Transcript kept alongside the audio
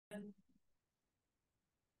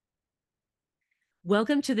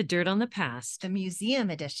Welcome to the Dirt on the Past, the Museum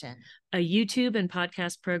Edition, a YouTube and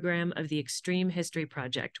podcast program of the Extreme History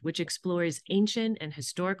Project, which explores ancient and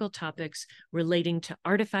historical topics relating to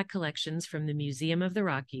artifact collections from the Museum of the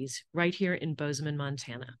Rockies, right here in Bozeman,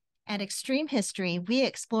 Montana. At Extreme History, we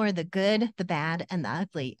explore the good, the bad, and the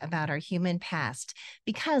ugly about our human past.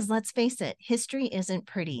 Because let's face it, history isn't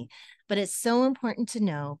pretty, but it's so important to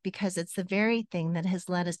know because it's the very thing that has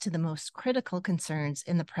led us to the most critical concerns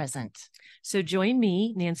in the present. So join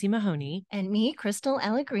me, Nancy Mahoney, and me, Crystal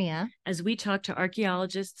Alegria, as we talk to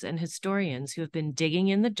archaeologists and historians who have been digging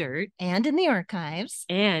in the dirt and in the archives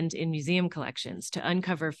and in museum collections to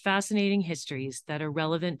uncover fascinating histories that are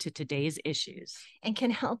relevant to today's issues and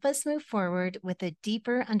can help us move forward with a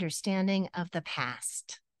deeper understanding of the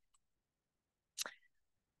past.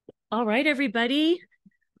 All right, everybody.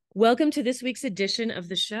 Welcome to this week's edition of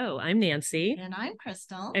the show. I'm Nancy. And I'm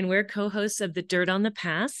Crystal. And we're co-hosts of The Dirt on the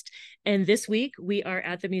Past. And this week we are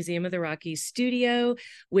at the Museum of the Rockies studio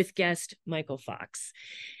with guest Michael Fox.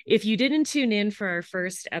 If you didn't tune in for our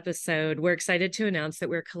first episode, we're excited to announce that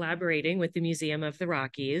we're collaborating with the Museum of the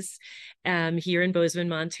Rockies here in Bozeman,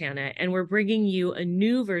 Montana. And we're bringing you a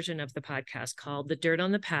new version of the podcast called The Dirt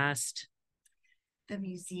on the Past, the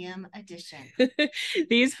Museum Edition.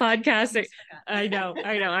 These podcasts are, I know.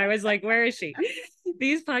 I was like, where is she?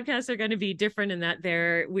 These podcasts are going to be different in that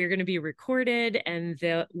we're going to be recorded, and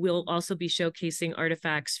we'll also be showcasing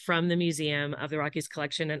artifacts from the Museum of the Rockies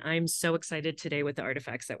collection. And I'm so excited today with the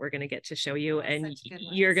artifacts that we're going to get to show you. And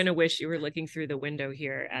you're going to wish you were looking through the window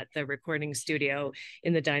here at the recording studio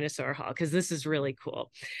in the Dinosaur Hall, because this is really cool.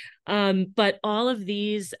 But all of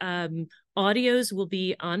these audios will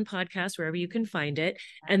be on podcast wherever you can find it.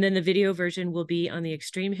 And then the video version will be on the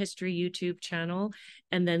Extreme History YouTube channel.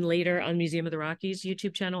 And then later on Museum of the Rockies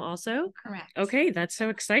YouTube channel also. Correct. Okay, that's so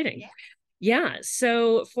exciting. Yeah.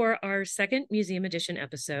 So for our second Museum Edition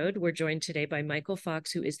episode, we're joined today by Michael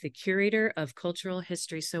Fox, who is the curator of cultural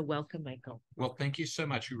history. So welcome, Michael. Well, thank you so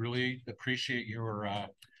much. We really appreciate your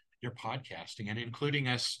podcasting and including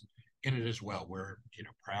us in it as well. We're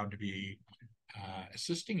proud to be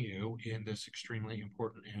assisting you in this extremely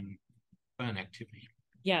important and fun activity.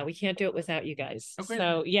 Yeah, we can't do it without you guys. Okay.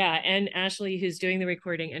 So yeah, and Ashley, who's doing the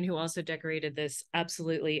recording and who also decorated this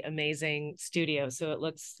absolutely amazing studio. So it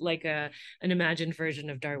looks like an imagined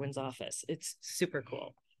version of Darwin's office. It's super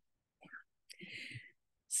cool.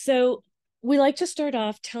 So we like to start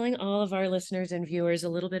off telling all of our listeners and viewers a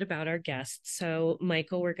little bit about our guests. So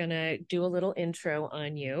Michael, we're going to do a little intro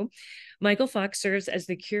on you. Michael Fox serves as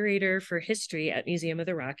the curator for history at Museum of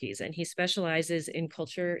the Rockies, and he specializes in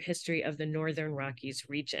culture history of the Northern Rockies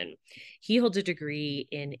region. He holds a degree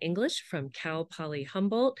in English from Cal Poly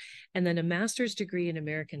Humboldt, and then a master's degree in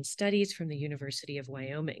American Studies from the University of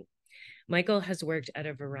Wyoming. Michael has worked at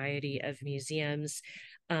a variety of museums,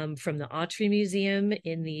 from the Autry Museum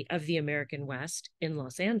of the American West in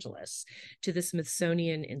Los Angeles to the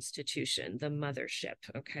Smithsonian Institution, the mothership.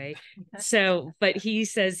 Okay. So, but he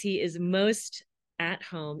says he is most at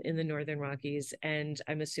home in the Northern Rockies, and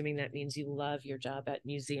I'm assuming that means you love your job at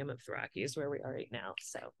Museum of the Rockies, where we are right now.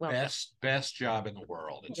 So best job in the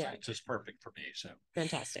world. It's just perfect for me. So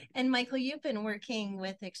fantastic. And Michael, you've been working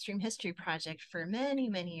with the Extreme History Project for many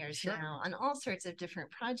years now on all sorts of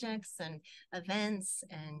different projects and events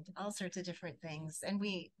and all sorts of different things. And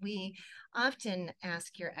we often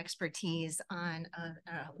ask your expertise on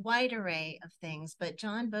a wide array of things, but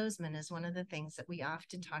John Bozeman is one of the things that we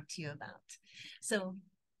often talk to you about. So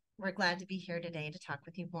we're glad to be here today to talk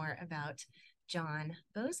with you more about John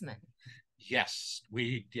Bozeman. Yes,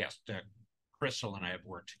 Crystal and I have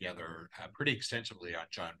worked together pretty extensively on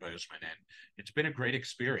John Bozeman, and it's been a great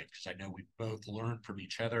experience because I know we both learned from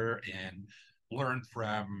each other and learned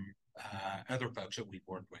from other folks that we've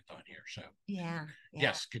worked with on here. So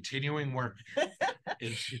yes, continuing work.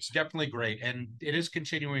 it's definitely great, and it is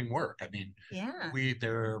continuing work. I mean,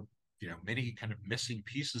 there are many kind of missing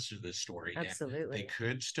pieces to this story. Absolutely. And they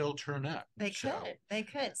could still turn up. They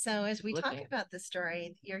could. So as we talk about the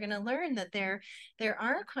story, you're going to learn that there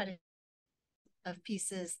are quite a of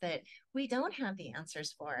pieces that we don't have the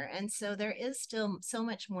answers for. And so there is still so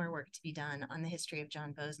much more work to be done on the history of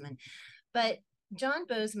John Bozeman. But John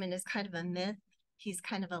Bozeman is kind of a myth. He's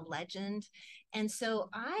kind of a legend. And so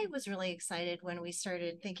I was really excited when we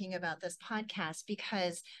started thinking about this podcast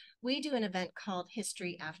because we do an event called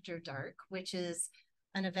History After Dark, which is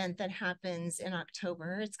an event that happens in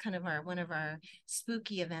October. It's kind of one of our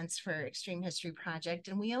spooky events for Extreme History Project.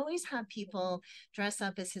 And we always have people dress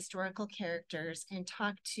up as historical characters and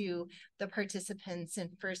talk to the participants in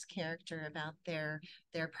first character about their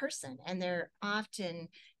person. And they're often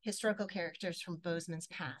historical characters from Bozeman's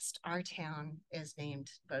past. Our town is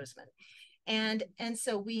named Bozeman. And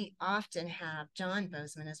so we often have John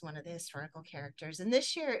Bozeman as one of the historical characters. And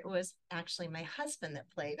this year it was actually my husband that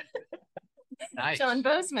played Nice. John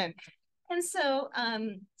Bozeman. And so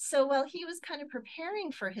while he was kind of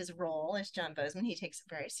preparing for his role as John Bozeman, he takes it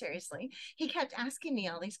very seriously. He kept asking me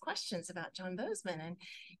all these questions about John Bozeman.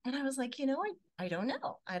 And I was like, I don't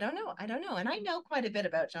know. And I know quite a bit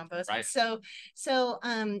about John Bozeman. Right. So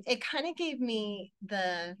it kind of gave me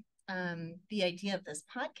the idea of this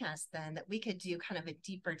podcast then, that we could do kind of a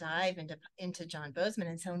deeper dive into John Bozeman.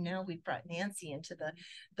 And so now we've brought Nancy into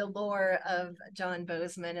the lore of John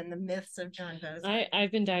Bozeman and the myths of John Bozeman.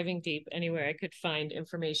 I've been diving deep anywhere I could find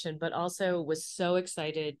information, but also was so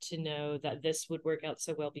excited to know that this would work out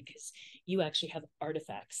so well, because you actually have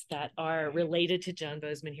artifacts that are related to John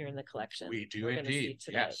Bozeman here in the collection. We do indeed.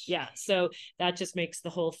 Yes. Yeah. So that just makes the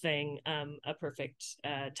whole thing a perfect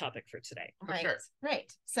topic for today. Right. Sure.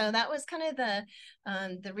 Right. So that was kind of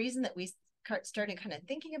the reason that we started kind of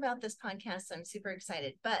thinking about this podcast. So I'm super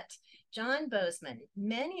excited. But John Bozeman,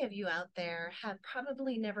 many of you out there have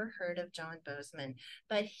probably never heard of John Bozeman,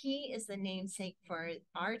 but he is the namesake for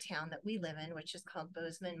our town that we live in, which is called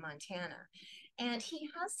Bozeman, Montana. And he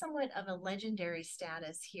has somewhat of a legendary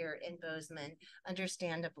status here in Bozeman,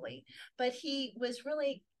 understandably. But he was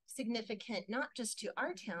really significant, not just to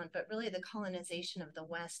our town, but really the colonization of the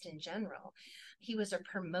West in general. He was a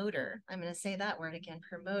promoter. I'm going to say that word again,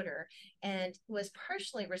 promoter, and was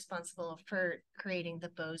partially responsible for creating the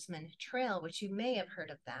Bozeman Trail, which you may have heard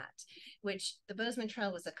of that, which the Bozeman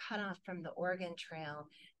Trail was a cutoff from the Oregon Trail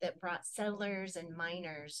that brought settlers and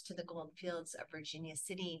miners to the gold fields of Virginia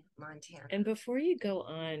City, Montana. And before you go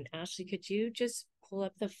on, Ashley, could you just pull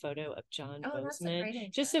up the photo of John Bozeman,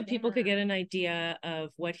 just so people could get an idea of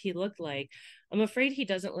what he looked like? I'm afraid he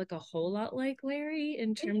doesn't look a whole lot like Larry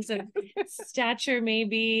in terms of stature,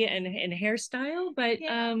 maybe, and hairstyle, but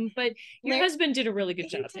but your husband did a really good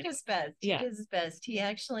job. He did his best. Yeah. He did his best. He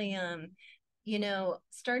actually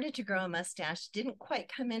started to grow a mustache. Didn't quite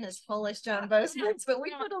come in as full as John Bozeman's, but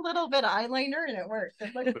we put a little bit of eyeliner and it worked.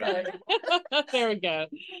 It looked good. There we go.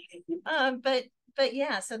 But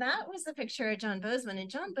yeah, so that was the picture of John Bozeman. And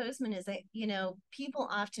John Bozeman is people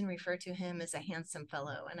often refer to him as a handsome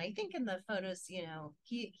fellow. And I think in the photos,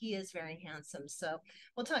 he is very handsome. So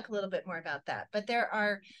we'll talk a little bit more about that. But there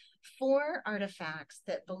are 4 artifacts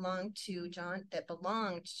that belonged to John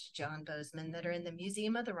Bozeman that are in the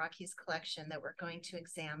Museum of the Rockies collection that we're going to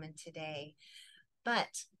examine today.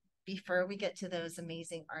 But before we get to those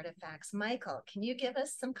amazing artifacts, Michael, can you give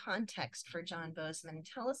us some context for John Bozeman and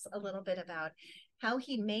tell us a little bit about how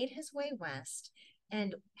he made his way west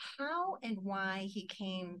and how and why he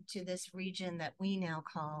came to this region that we now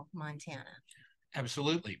call Montana?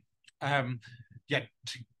 Absolutely. To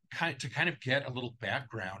kind of get a little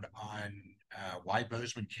background on why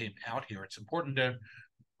Bozeman came out here, it's important to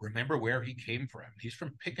remember where he came from. He's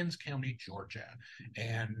from Pickens County, Georgia.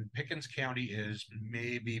 And Pickens County is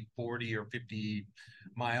maybe 40 or 50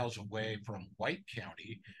 miles away from White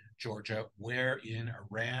County, Georgia, where in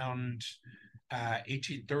around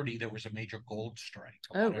 1830, there was a major gold strike.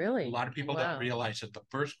 Really? A lot of people don't realize that the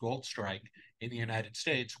first gold strike in the United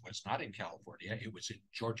States was not in California, it was in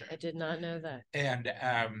Georgia. I did not know that. And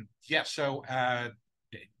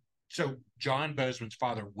so John Bozeman's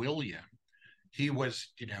father, William, he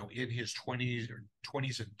was, in his 20s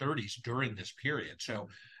and 30s during this period. So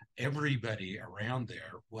everybody around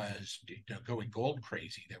there was going gold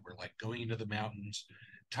crazy. They were like going into the mountains,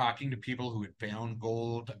 talking to people who had found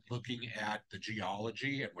gold, looking at the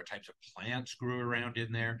geology and what types of plants grew around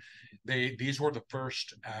in there. These were the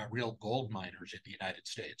first real gold miners in the United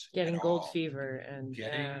States. Getting gold fever and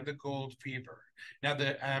getting the gold fever. Now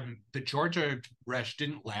the Georgia rush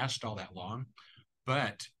didn't last all that long,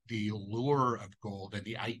 but the lure of gold and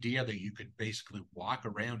the idea that you could basically walk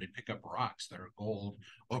around and pick up rocks that are gold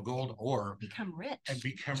or become rich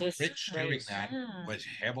doing that was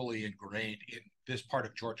heavily ingrained in this part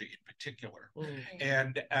of Georgia in particular.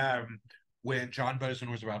 And when John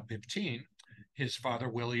Bozeman was about 15, his father,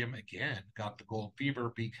 William, again, got the gold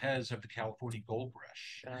fever because of the California gold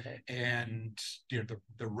rush. Got it. And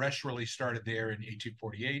the rush really started there in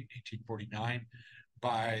 1848, 1849.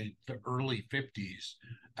 by the early 50s,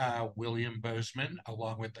 William Bozeman,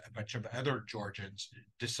 along with a bunch of other Georgians,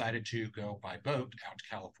 decided to go by boat out to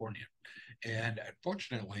California. And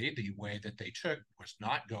unfortunately, the way that they took was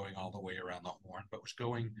not going all the way around the Horn, but was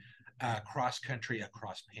going cross country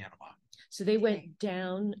across Panama. So they went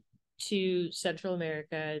down to Central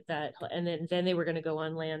America, and then they were going to go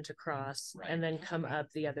on land to cross, right, and then come up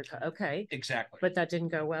the other. Okay, exactly. But that didn't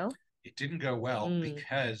go well. It didn't go well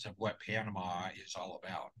because of what Panama is all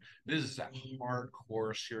about. This is a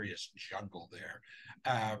hardcore, serious jungle there,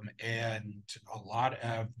 and a lot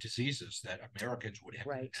of diseases that Americans would have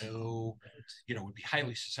would be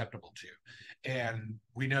highly susceptible to. And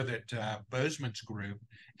we know that Bozeman's group,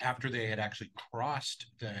 after they had actually crossed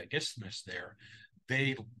the isthmus there,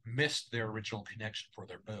 they missed their original connection for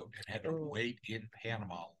their boat and had to wait in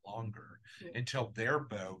Panama longer until their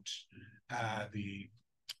boat, the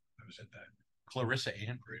Clarissa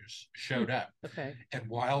Andrews, showed up. Okay. And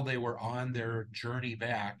while they were on their journey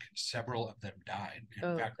back, several of them died.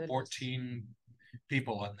 In fact, goodness. 14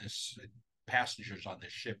 people on this, passengers on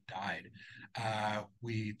this ship died.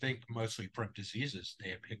 We think mostly from diseases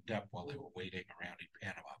they had picked up while they were waiting around in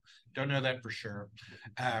Panama. Don't know that for sure.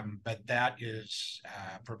 But that is,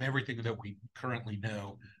 from everything that we currently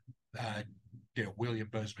know, William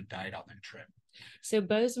Bozeman died on that trip. So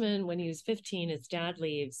Bozeman, when he was 15, his dad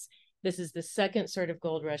leaves. This is the second sort of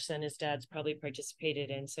gold rush then his dad's probably participated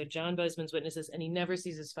in. So John Bozeman's witnesses, and he never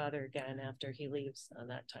sees his father again after he leaves on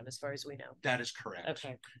that time, as far as we know. That is correct.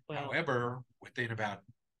 Okay. Wow. However, within about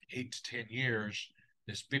 8 to 10 years,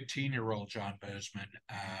 this 15-year-old John Bozeman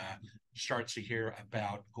starts to hear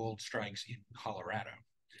about gold strikes in Colorado.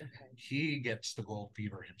 Okay. He gets the gold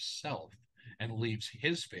fever himself and leaves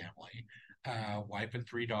his family, wife and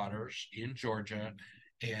 3 daughters, in Georgia,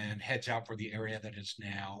 and heads out for the area that is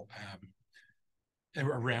now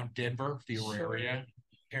around Denver, the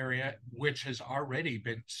area, which has already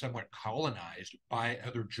been somewhat colonized by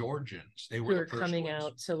other Georgians. They were coming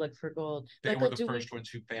out to look for gold. They were the first ones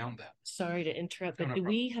who found them. Sorry to interrupt, but do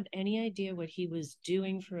we have any idea what he was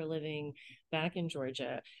doing for a living back in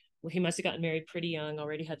Georgia? Well, he must have gotten married pretty young,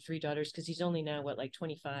 already had 3 daughters, because he's only now,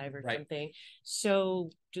 25 or something.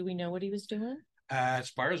 So do we know what he was doing? As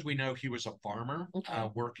far as we know, he was a farmer,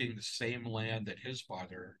 working the same land that his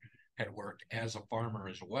father had worked as a farmer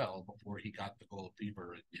as well before he got the gold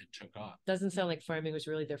fever and took off. Doesn't sound like farming was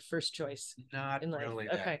really their first choice. Not in life. Really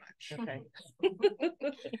that much. Okay.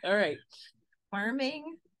 All right.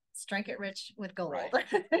 Farming, strike it rich with gold. Right.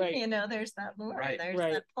 There's that lure. Right. There's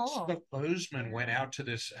that pull. So Bozeman went out to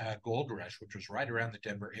this gold rush, which was right around the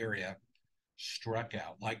Denver area, struck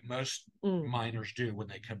out like most miners do when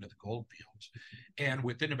they come to the gold fields. And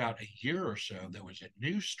within about a year or so, there was a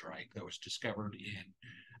new strike that was discovered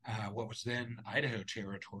in what was then Idaho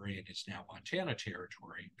territory and is now Montana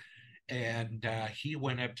territory. And he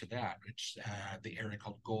went up to that. It's the area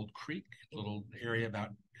called Gold Creek, a little area about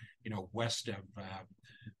west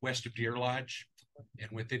of Deer Lodge.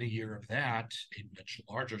 And within a year of that, a much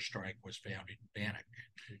larger strike was found in Bannock.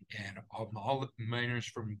 And all the miners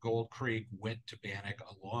from Gold Creek went to Bannock,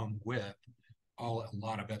 along with a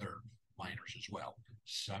lot of other miners as well.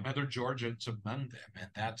 Some other Georgians among them. And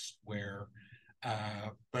that's where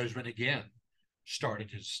Bozeman again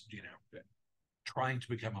started his, trying to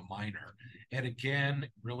become a miner. And again,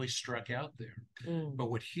 really struck out there.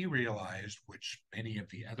 But what he realized, which many of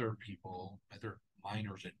the other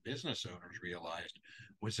miners and business owners realized,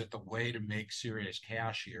 was that the way to make serious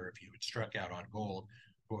cash here, if you had struck out on gold,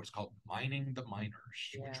 what was called mining the miners,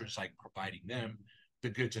 which was like providing them the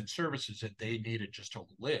goods and services that they needed just to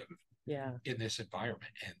live in this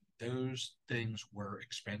environment. And those things were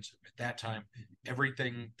expensive. At that time,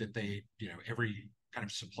 everything that they, every kind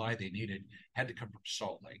of supply they needed had to come from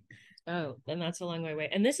Salt Lake. Oh, and that's a long way away.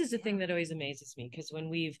 And this is the thing that always amazes me, because when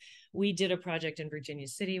we did a project in Virginia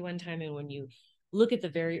City one time, and when you look at the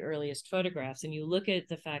very earliest photographs and you look at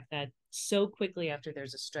the fact that so quickly after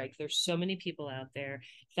there's a strike, there's so many people out there,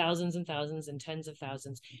 thousands and thousands and tens of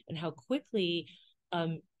thousands, and how quickly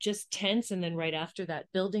just tents, and then right after that,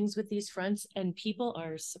 buildings with these fronts, and people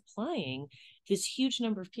are supplying this huge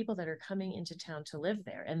number of people that are coming into town to live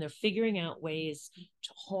there, and they're figuring out ways to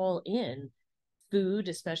haul in food,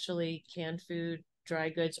 especially canned food, dry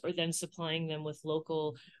goods, or then supplying them with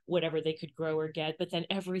local whatever they could grow or get, but then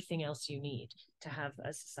everything else you need to have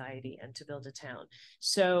a society and to build a town.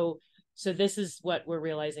 So this is what we're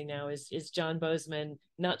realizing now is John Bozeman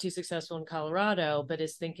not too successful in Colorado, but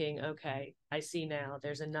is thinking, okay, I see now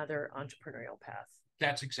there's another entrepreneurial path.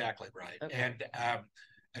 That's exactly right. Okay. And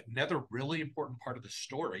another really important part of the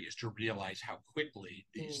story is to realize how quickly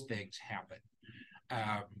these things happen.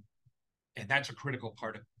 And that's a critical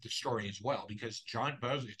part of the story as well, because John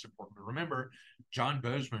Bozeman, it's important to remember, John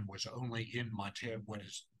Bozeman was only in Montana, what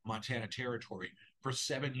is Montana Territory, for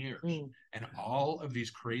 7 years. And all of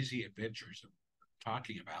these crazy adventures that we're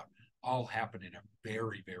talking about all happened in a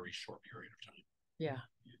very, very short period of time. Yeah,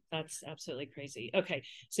 that's absolutely crazy. Okay,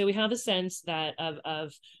 so we have a sense that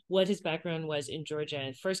of what his background was in Georgia,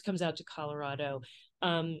 and first comes out to Colorado.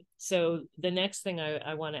 So the next thing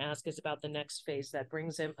I want to ask is about the next phase that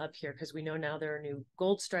brings him up here, because we know now there are new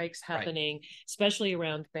gold strikes happening, especially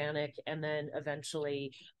around Bannock, and then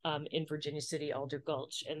eventually in Virginia City, Alder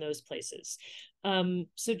Gulch, and those places.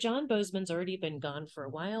 So John Bozeman's already been gone for a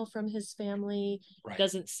while from his family.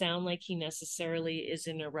 Doesn't sound like he necessarily is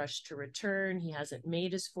in a rush to return. He hasn't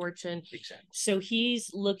made his fortune. Exactly. So he's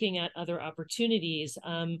looking at other opportunities.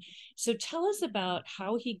 So tell us about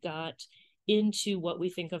how he got into what we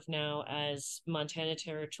think of now as Montana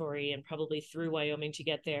Territory, and probably through Wyoming to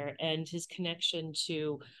get there, and his connection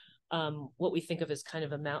to what we think of as kind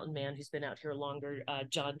of a mountain man who's been out here longer,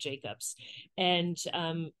 John Jacobs. And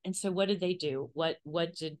so what did they do? What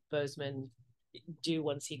did Bozeman do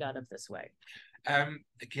once he got up this way?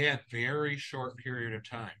 Again, very short period of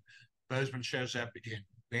time. Bozeman shows up in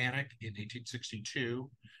Bannock in 1862,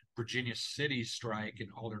 Virginia City strike in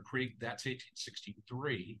Alder Creek, that's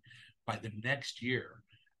 1863. By the next year,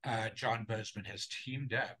 John Bozeman has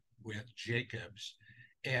teamed up with Jacobs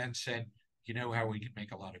and said, you know how we can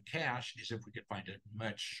make a lot of cash is if we could find a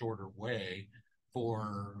much shorter way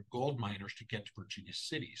for gold miners to get to Virginia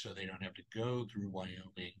City, so they don't have to go through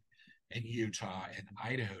Wyoming and Utah and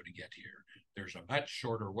Idaho to get here. There's a much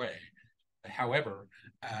shorter way. However,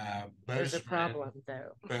 there's a problem,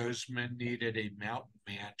 though. Bozeman needed a mountain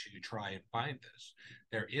man to try and find this.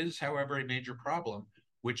 There is, however, a major problem,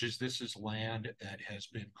 which is this is land that has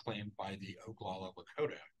been claimed by the Oglala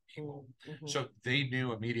Lakota people. So they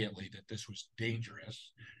knew immediately that this was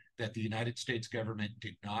dangerous, that the United States government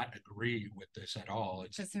did not agree with this at all.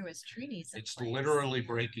 Because there was treaties. It's literally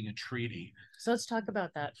breaking a treaty. So let's talk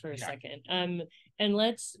about that for a second. And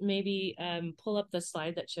let's maybe pull up the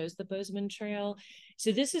slide that shows the Bozeman Trail.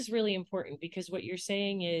 So this is really important, because what you're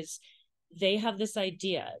saying is they have this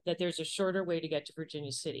idea that there's a shorter way to get to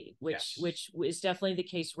Virginia City, which is definitely the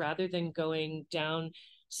case, rather than going down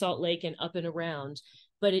Salt Lake and up and around.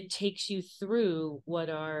 But it takes you through what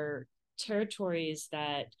are territories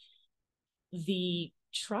that the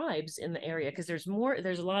tribes in the area, because there's a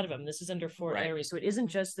lot of them. This is under 4 areas, so it isn't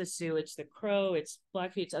just the Sioux, it's the Crow, it's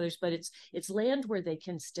Blackfeet, it's others, but it's land where they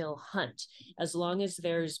can still hunt as long as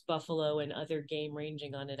there's buffalo and other game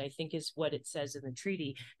ranging on it. I think is what it says in the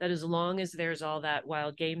treaty, that as long as there's all that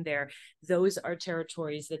wild game there, those are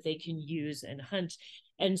territories that they can use and hunt.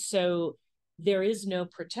 And so there is no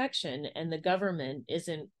protection, and the government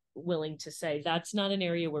isn't willing to say that's not an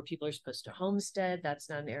area where people are supposed to homestead, that's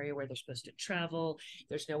not an area where they're supposed to travel,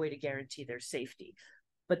 there's no way to guarantee their safety,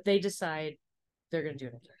 but they decide they're going to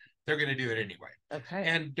do it. They're going to do it anyway. Okay.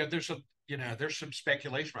 And there's some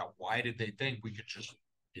speculation about why did they think we could just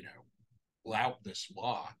flout this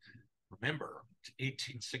law. Remember, it's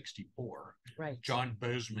 1864. John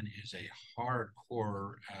Bozeman is a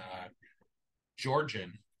hardcore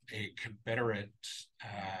Georgian, a Confederate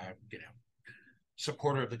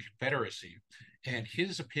supporter of the Confederacy, and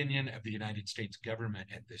his opinion of the United States government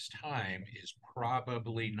at this time is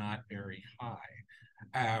probably not very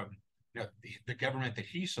high. The government that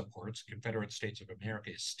he supports, Confederate States of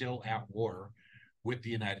America, is still at war with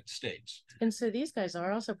the United States. And so these guys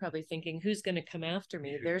are also probably thinking, who's going to come after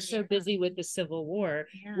me? They're so busy with the Civil War.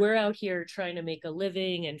 We're out here trying to make a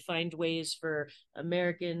living and find ways for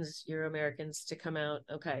Americans, Euro-Americans to come out.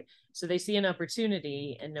 Okay. So they see an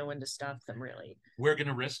opportunity and no one to stop them, really. We're going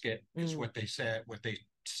to risk it, is what they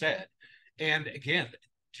said. And again,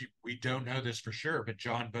 we don't know this for sure, but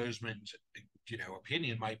John Bozeman's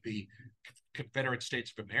opinion might be Confederate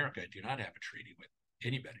States of America do not have a treaty with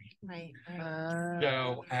anybody.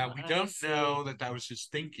 So we don't know that was his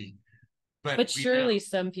thinking, but surely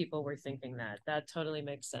some people were thinking that totally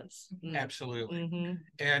makes sense. Absolutely.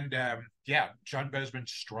 And John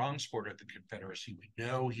Bozeman's strong support of the Confederacy. We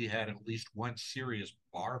know he had at least one serious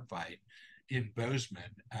bar fight in Bozeman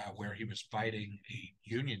where he was fighting a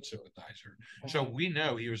Union sympathizer. So we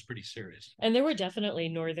know he was pretty serious. And there were definitely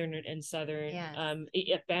Northern and Southern.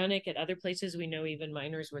 At Bannock, at other places, we know even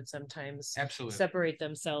miners would sometimes separate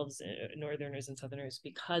themselves, Northerners and Southerners,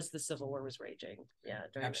 because the Civil War was raging.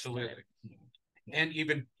 Absolutely. And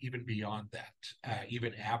even beyond that,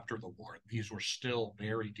 even after the war, these were still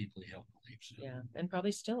very deeply held beliefs. And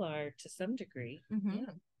probably still are to some degree.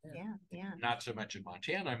 Not so much in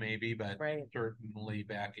Montana, maybe, but certainly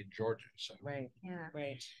back in Georgia. So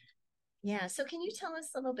Yeah. So can you tell us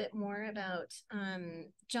a little bit more about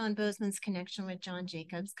John Bozeman's connection with John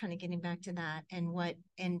Jacobs, kind of getting back to that, and what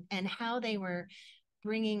and how they were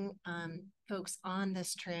bringing folks on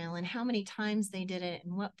this trail, and how many times they did it,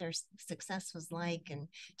 and what their success was like, and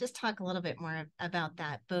just talk a little bit more about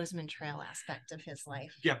that Bozeman Trail aspect of his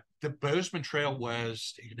life. Yeah, the Bozeman Trail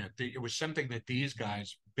was, it was something that these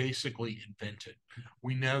guys basically invented.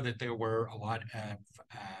 We know that there were a lot of,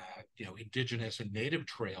 indigenous and native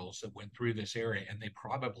trails that went through this area, and they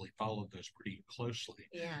probably followed those pretty closely.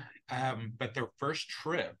 Yeah. But their first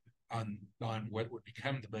trip on what would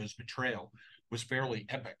become the Bozeman Trail was fairly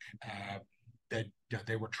epic. That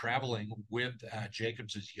they were traveling with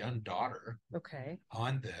Jacobs's young daughter. Okay.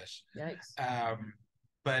 On this. Yikes.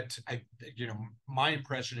 But my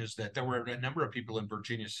impression is that there were a number of people in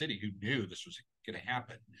Virginia City who knew this was going to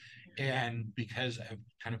happen. And because of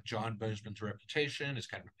kind of John Bozeman's reputation as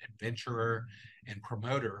kind of an adventurer and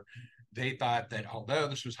promoter, they thought that although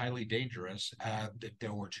this was highly dangerous, that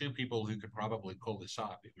there were two people who could probably pull this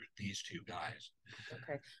off. It were these two guys.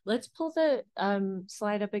 Okay, let's pull the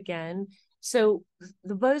slide up again. So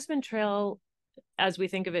the Bozeman Trail, as we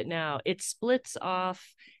think of it now, it splits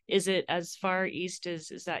off. Is it as far east as,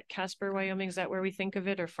 is that Casper, Wyoming? Is that where we think of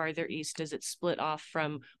it, or farther east? Does it split off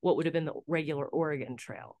from what would have been the regular Oregon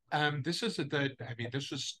Trail? This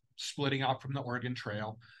was splitting off from the Oregon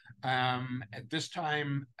Trail. At this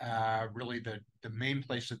time, really the main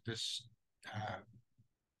place that this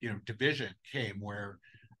division came, where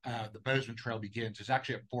the Bozeman Trail begins, is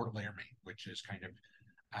actually at Fort Laramie, which is kind of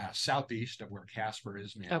southeast of where Casper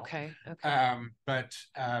is now. Okay. Okay.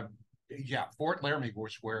 Yeah, Fort Laramie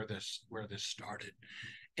was where this started,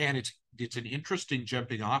 and it's an interesting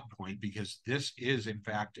jumping off point, because this is in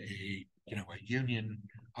fact a Union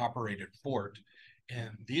operated fort, and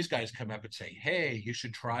these guys come up and say, "Hey, you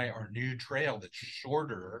should try our new trail that's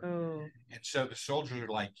shorter." Oh. And so the soldiers are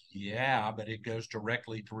like, "Yeah, but it goes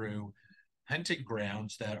directly through hunting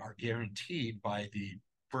grounds that are guaranteed by the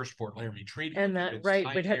first Fort Laramie Treaty." And that, right,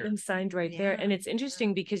 would have been signed right there. And it's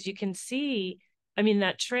interesting because you can see, I mean,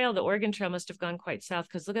 that trail, the Oregon Trail, must have gone quite south,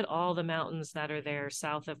 because look at all the mountains that are there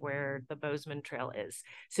south of where the Bozeman Trail is.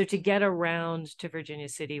 So to get around to Virginia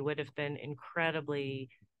City would have been incredibly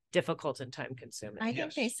difficult and time consuming. I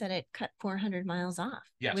think they said it cut 400 miles off,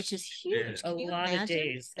 which is huge. A lot of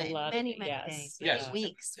days, many days,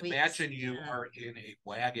 weeks. Imagine you are in a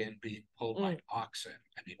wagon being pulled by oxen.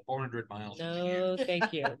 I mean, 400 miles. No,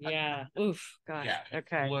 thank you. Yeah. Oof. Gosh. Yeah.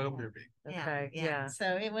 Okay. Okay. Yeah.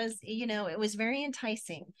 So it was, it was very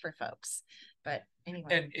enticing for folks. But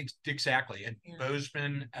anyway. And exactly. And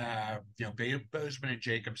Bozeman, Bozeman and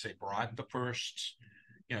Jacobs, they brought the first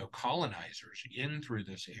colonizers in through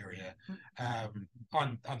this area.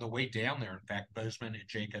 On the way down there, in fact, Bozeman and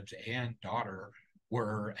Jacobs and daughter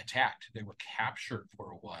were attacked. They were captured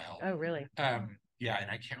for a while. Oh, really? Yeah, and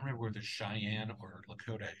I can't remember whether Cheyenne or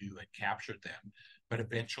Lakota who had captured them, but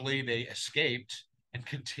eventually they escaped and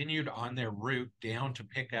continued on their route down to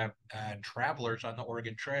pick up travelers on the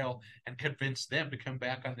Oregon Trail and convince them to come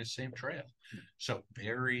back on this same trail. So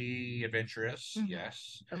very adventurous,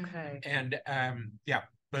 yes. Okay. And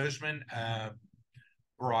Bozeman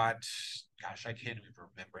brought, gosh, I can't even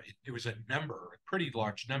remember. It was a pretty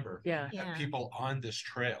large number of people on this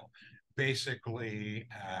trail, basically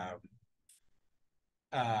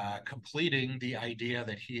completing the idea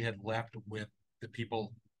that he had left with the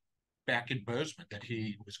people back in Bozeman, that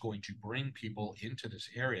he was going to bring people into this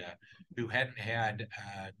area who hadn't had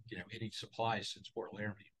any supplies since Fort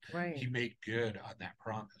Laramie. Right. He made good on that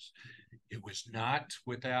promise. It was not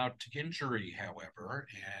without injury, however,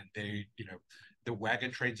 and they, the wagon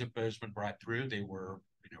trains that Bozeman brought through, they were,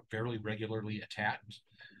 fairly regularly attacked.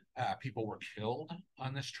 People were killed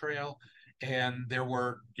on this trail, and there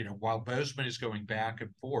were, while Bozeman is going back and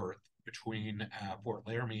forth between Fort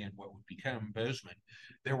Laramie and what would become Bozeman,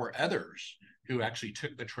 there were others who actually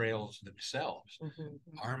took the trails themselves.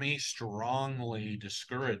 Mm-hmm. Army strongly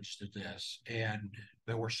discouraged this, and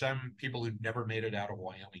there were some people who never made it out of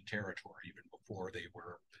Wyoming territory even before they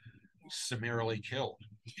were summarily killed.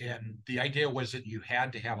 And the idea was that you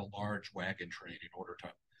had to have a large wagon train in order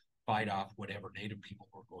to fight off whatever Native people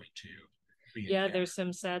were going to be. Yeah, there's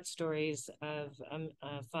some sad stories of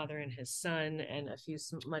a father and his son, and a few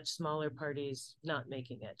much smaller parties not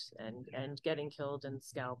making it and getting killed and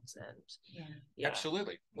scalped. And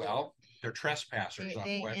absolutely. Well, they're trespassers on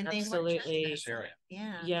absolutely this area.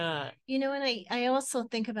 Yeah. And I also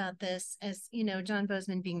think about this as John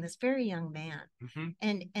Bozeman being this very young man,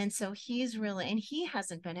 and so he's really, and he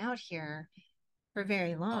hasn't been out here for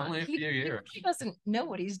very long. Only a few years. He doesn't know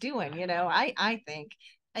what he's doing. I think.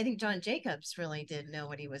 I think John Jacobs really did know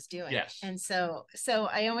what he was doing. Yes. And so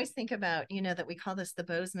I always think about, that we call this the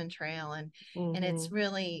Bozeman Trail, and it's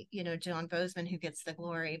really, John Bozeman who gets the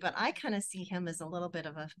glory, but I kind of see him as a little bit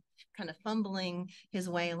of a kind of fumbling his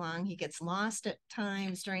way along. He gets lost at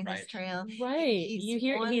times during this trail. Right. You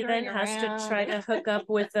hear he then around. has to try to hook up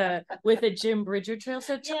with a Jim Bridger trail.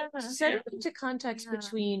 So set it into context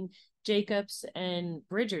between Jacobs and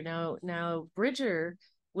Bridger. Now Bridger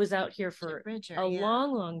was out here for a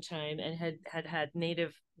long time and had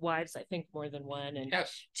native wives, I think more than one, and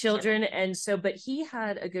children. And so, but he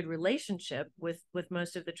had a good relationship with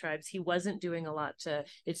most of the tribes. He wasn't doing a lot to,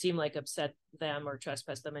 it seemed like, upset them or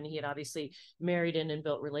trespass them. And he had obviously married in and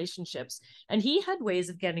built relationships. And he had ways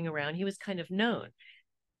of getting around. He was kind of known.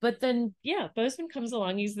 But then, Bozeman comes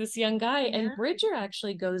along. He's this young guy, and Bridger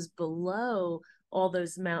actually goes below all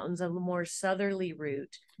those mountains, a more southerly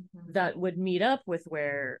route that would meet up with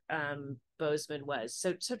where Bozeman was.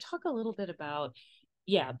 So talk a little bit about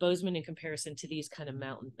Bozeman in comparison to these kind of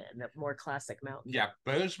mountain men, that more classic mountain. Yeah,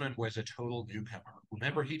 Bozeman was a total newcomer.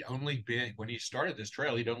 Remember, he'd only been, when he started this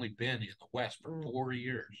trail, he'd only been in the West for 4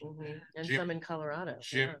 years. And some in Colorado.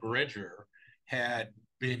 Jim Bridger had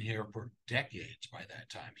been here for decades by that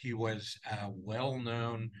time. He was a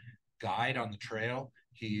well-known guide on the trail.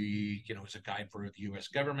 He, was a guide for the U.S.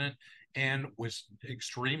 government and was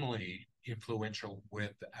extremely influential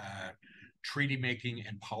with treaty making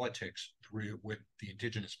and politics with the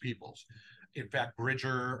indigenous peoples. In fact,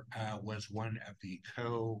 Bridger was one of the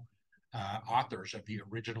co-authors of the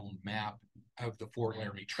original map of the Fort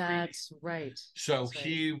Laramie Treaty. That's right. So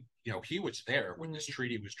he was there when this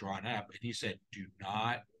treaty was drawn up, and he said, "Do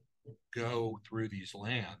not go through these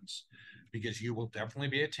lands because you will definitely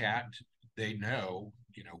be attacked. They know,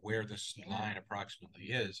 where this line approximately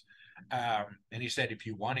is." And he said, if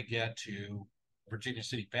you want to get to Virginia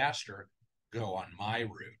City faster, go on my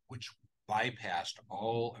route, which bypassed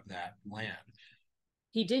all of that land.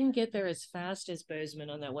 He didn't get there as fast as Bozeman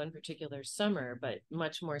on that one particular summer, but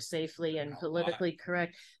much more safely and politically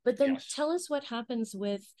correct. But then tell us what happens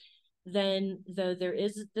with then, though there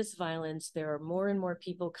is this violence, there are more and more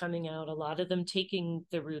people coming out, a lot of them taking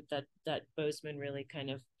the route that Bozeman really kind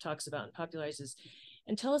of talks about and popularizes.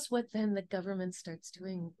 And tell us what then the government starts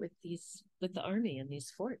doing with the army and these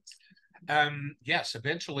forts. Yes,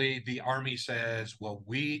 eventually the army says, well,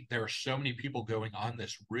 there are so many people going on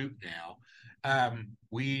this route now.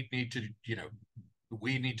 We need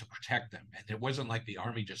to protect them. And it wasn't like the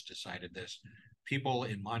army just decided this. People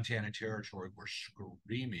in Montana Territory were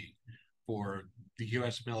screaming for the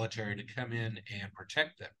U.S. military to come in and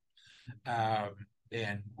protect them,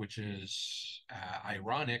 and which is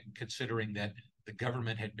ironic considering that the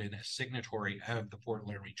government had been a signatory of the Fort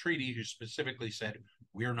Laramie Treaty, who specifically said,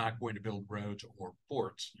 we're not going to build roads or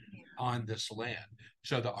forts on this land.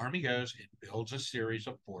 So the army goes and builds a series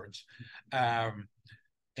of forts.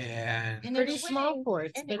 And pretty small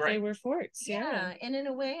forts, but they were forts. Yeah. And in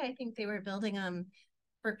a way, I think they were building them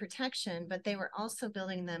for protection, but they were also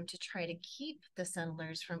building them to try to keep the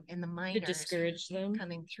settlers and the miners to discourage them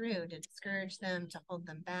coming through, to discourage them, to hold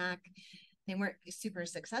them back. They weren't super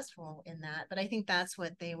successful in that, but I think that's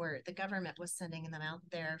what the government was sending them out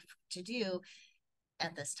there to do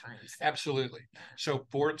at this time. So. Absolutely. So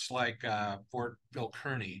forts like Fort Phil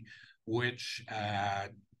Kearny, which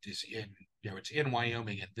is it's in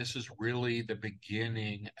Wyoming, and this is really the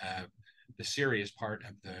beginning of the serious part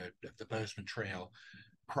of the Bozeman Trail.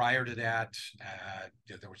 Prior to that,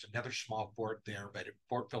 there was another small fort there, but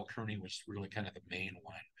Fort Phil Kearny was really kind of the main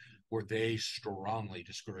one, where they strongly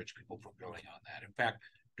discouraged people from going on that. In fact,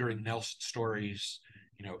 during Nelson Story's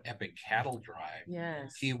epic cattle drive,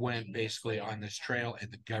 he went basically on this trail, and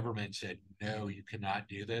the government said, no, you cannot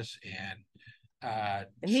do this. And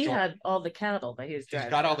he had all the cattle that he was driving.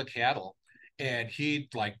 He's got all the cattle, and he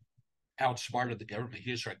outsmarted the government.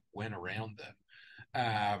 He just went around them.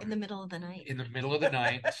 In the middle of the night. In the middle of the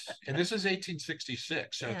night. And this is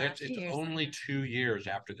 1866. So it's only 2 years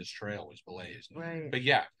after this trail was blazed. Right. But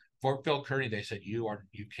Fort Phil Kearny, they said, you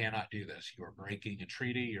cannot do this. You are breaking a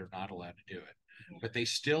treaty. You're not allowed to do it. But they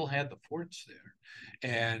still had the forts there.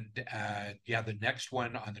 And the next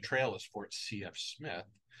one on the trail is Fort C.F. Smith,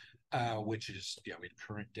 which is in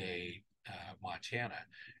current day Montana.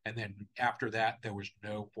 And then after that, there was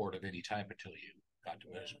no fort of any type until you got to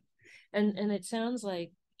Bozeman. And it sounds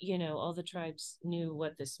like, all the tribes knew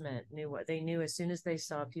what this meant, they knew as soon as they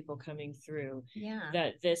saw people coming through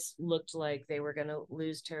that this looked like they were going to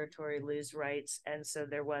lose territory, lose rights. And so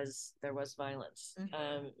there was violence.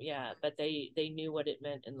 But they knew what it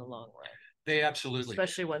meant in the long run. They absolutely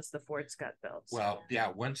especially did. Once the forts got built. Well,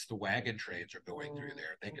 once the wagon trains are going through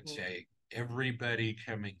there, they could say, everybody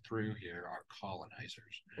coming through here are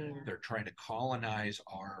colonizers. They're trying to colonize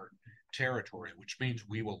our territory, which means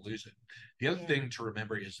we will lose it. The other thing to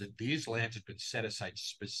remember is that these lands have been set aside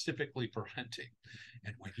specifically for hunting.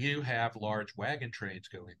 And when you have large wagon trains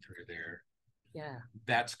going through there,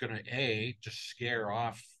 that's going to just scare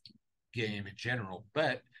off game in general,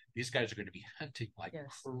 but these guys are going to be hunting like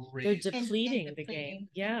crazy. They're depleting the game.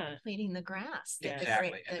 Depleting the grass.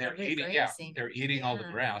 Exactly. And they're eating all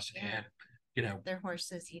the grass. And their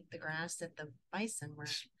horses eat the grass that the bison were.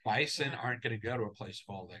 Bison aren't going to go to a place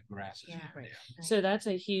of all that grass. So that's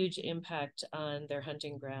a huge impact on their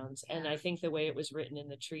hunting grounds. And I think the way it was written in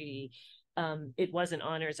the treaty, it wasn't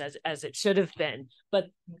honors as it should have been, but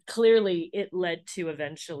clearly it led to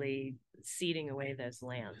eventually ceding away those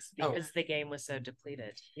lands because the game was so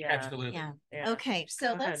depleted. Absolutely. Okay,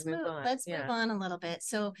 so let's move on a little bit.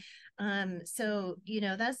 So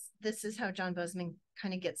this is how John Bozeman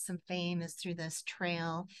kind of gets some fame, is through this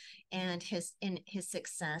trail and his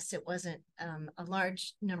success. It wasn't a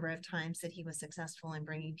large number of times that he was successful in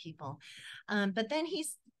bringing people, but then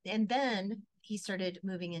he started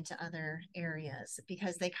moving into other areas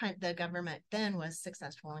because the government then was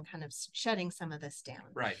successful in kind of shutting some of this down.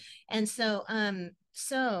 Right. And so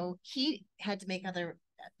he had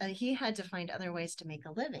to find other ways to make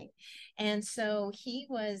a living. And so he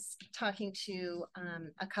was talking to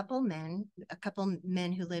a couple men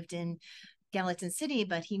who lived in Gallatin City,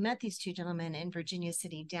 but he met these two gentlemen in Virginia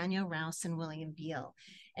City, Daniel Rouse and William Beale.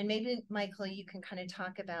 And maybe, Michael, you can kind of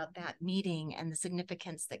talk about that meeting and the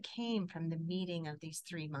significance that came from the meeting of these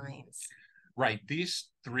three minds. Right.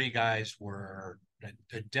 These three guys were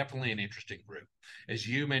definitely an interesting group. As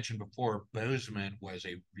you mentioned before, Bozeman was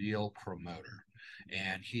a real promoter,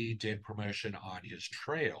 and he did promotion on his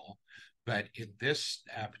trail. But in this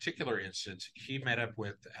particular instance, he met up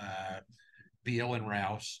with Beale and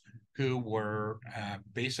Rouse, who were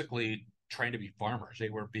basically trying to be farmers. They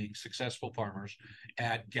were being successful farmers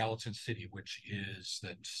at Gallatin City, which is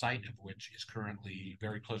the site of which is currently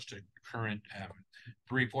very close to current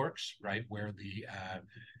Three Forks, right, where the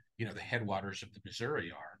headwaters of the Missouri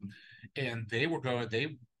are. And they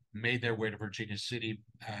made their way to Virginia City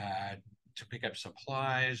to pick up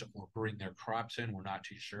supplies or bring their crops in. We're not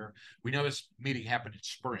too sure. We know this meeting happened in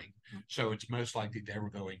spring, so it's most likely they were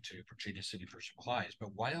going to Virginia City for supplies.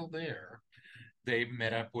 But while there, they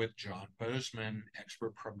met up with John Bozeman,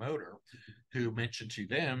 expert promoter, who mentioned to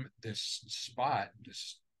them this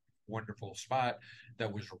wonderful spot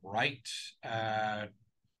that was right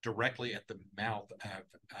directly at the mouth of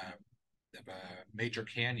a major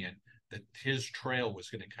canyon, that his trail was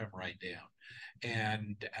going to come right down.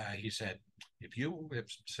 And he said,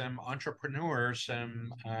 if some entrepreneurs,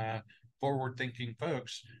 some forward-thinking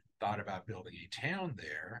folks thought about building a town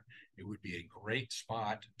there, it would be a great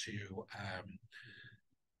spot to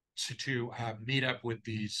meet up with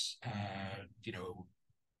these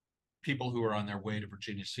people who are on their way to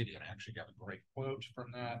Virginia City. And I actually got a great quote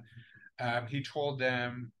from that. He told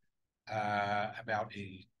them about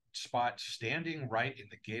a spot standing right in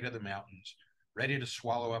the gate of the mountains, ready to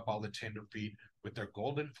swallow up all the tenderfeet with their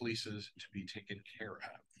golden fleeces to be taken care of.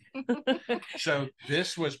 So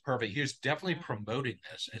this was perfect. He was definitely promoting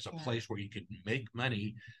this as a place where you could make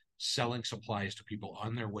money selling supplies to people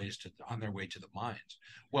on their way to the mines.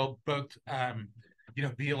 Well, both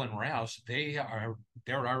Beale and Rouse,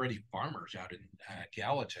 they're already farmers out in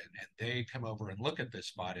Gallatin, and they come over and look at this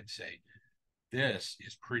spot and say, this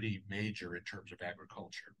is pretty major in terms of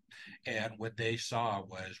agriculture. And what they saw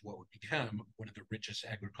was what would become one of the richest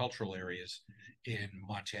agricultural areas in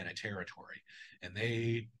Montana Territory. And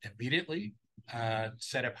they immediately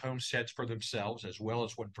set up homesteads for themselves, as well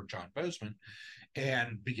as one for John Bozeman,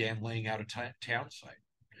 and began laying out a town site.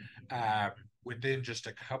 Within just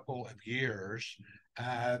a couple of years,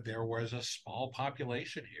 there was a small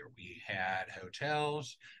population here. We had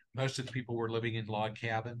hotels. Most of the people were living in log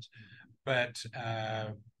cabins. But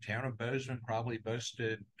town of Bozeman probably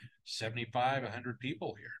boasted 75, 100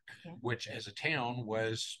 people here, which as a town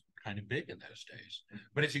was kind of big in those days.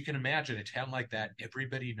 But as you can imagine, a town like that,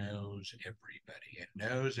 everybody knows everybody and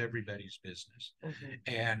knows everybody's business.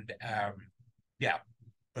 And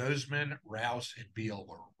Bozeman, Rouse, and Beale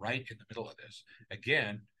were right in the middle of this.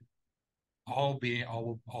 Again, all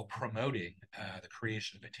promoting the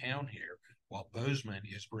creation of a town here, while Bozeman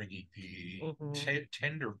is bringing the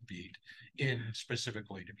tenderfeet in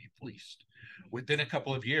specifically to be fleeced. Within a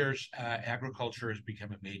couple of years, agriculture has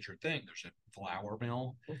become a major thing. There's a flour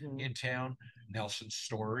mill in town. Nelson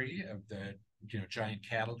Story of the giant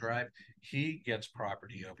cattle drive, he gets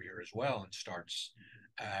property over here as well and starts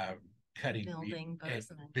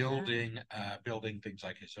building things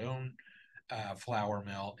like his own flour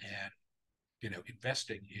mill and,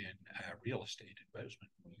 investing in real estate in Bozeman.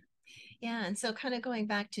 Yeah, and so kind of going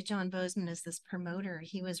back to John Bozeman as this promoter,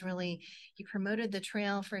 he promoted the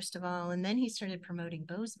trail first of all, and then he started promoting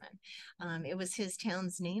Bozeman. It was his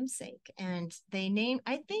town's namesake, and they named,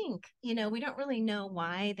 I think, we don't really know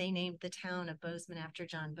why they named the town of Bozeman after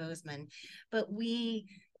John Bozeman, but we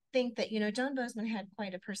think that, John Bozeman had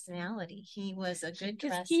quite a personality. He was a good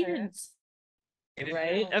dresser.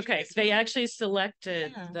 Right. Okay. They actually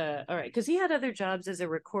selected all right. Because he had other jobs as a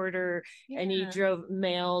recorder and he drove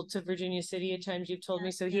mail to Virginia City at times, you've told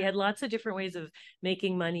me. So he had lots of different ways of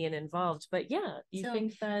making money and involved. But yeah, you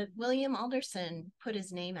think that William Alderson put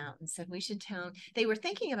his name out and said they were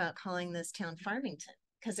thinking about calling this town Farmington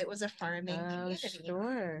because it was a farming community.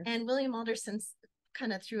 Sure. And William Alderson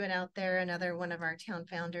kind of threw it out there. Another one of our town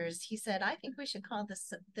founders, he said, I think we should call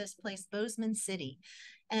this place Bozeman City.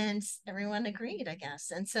 And everyone agreed, I guess.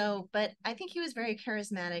 And so, but I think he was very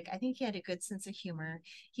charismatic. I think he had a good sense of humor.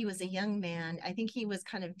 He was a young man. I think he was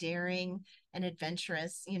kind of daring and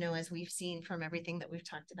adventurous, as we've seen from everything that we've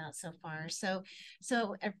talked about so far. So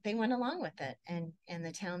they went along with it, and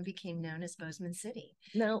the town became known as Bozeman City.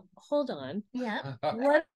 Now, hold on. Yeah.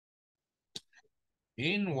 What?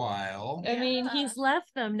 Meanwhile, I mean, he's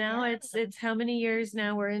left them now. It's how many years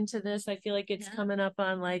now we're into this? I feel like it's coming up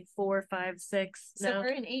on like 4, 5, 6. So we're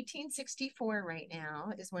in 1864 right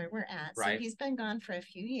now is where we're at. Right. So he's been gone for a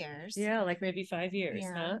few years. Yeah, like maybe 5 years,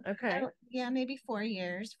 huh? Okay. Yeah, maybe 4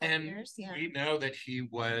 years. Yeah. We know that he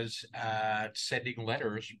was sending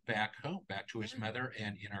letters back home, back to his mother,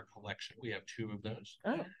 and in our collection we have 2 of those.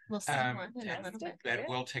 Oh, we'll see one in a little bit. That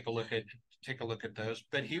we'll take a look at those.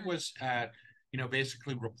 But he was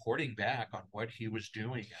basically reporting back on what he was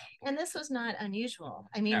doing. And this was not unusual.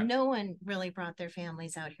 I mean, no one really brought their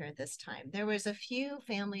families out here at this time. There was a few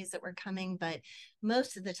families that were coming, but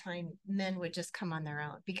most of the time men would just come on their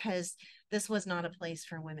own because this was not a place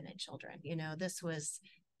for women and children. This was,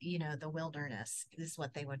 the wilderness is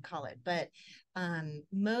what they would call it. But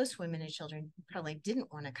most women and children probably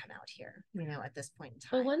didn't want to come out here, at this point in time.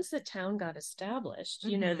 But once the town got established,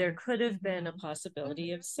 there could have been a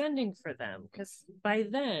possibility of sending for them because by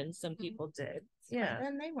then some people did. Yeah. By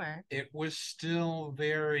then they were. It was still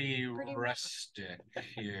very rustic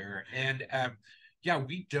here. And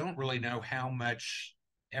we don't really know how much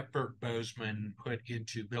effort Bozeman put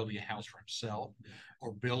into building a house for himself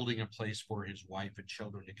or building a place for his wife and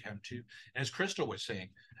children to come to. As Crystal was saying,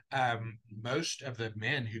 most of the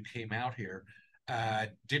men who came out here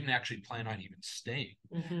didn't actually plan on even staying.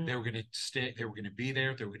 They were going to stay. They were going to be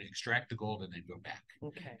there. They were going to extract the gold and then go back.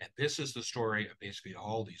 Okay. And this is the story of basically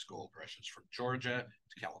all these gold rushes from Georgia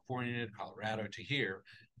to California to Colorado to here.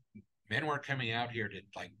 Men weren't coming out here to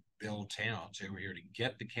build towns. They were here to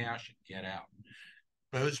get the cash and get out.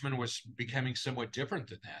 Bozeman was becoming somewhat different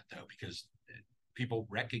than that, though, because people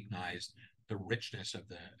recognized the richness of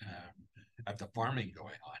the farming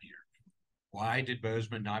going on here. Why did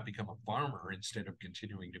Bozeman not become a farmer instead of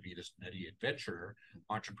continuing to be this nutty adventurer,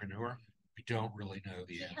 entrepreneur? We don't really know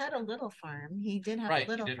the answer. He had a little farm. He did have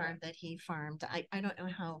a little farm that he farmed. I don't know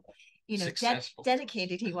how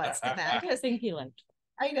dedicated he was to that. I think he liked.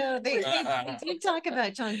 I know they did talk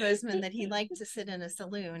about John Bozeman that he liked to sit in a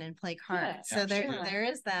saloon and play cards. So there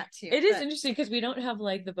is that too. It is interesting because we don't have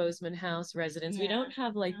the Bozeman House residence. We don't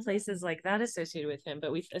have places like that associated with him,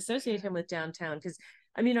 but we associate him with downtown because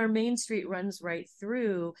our main street runs right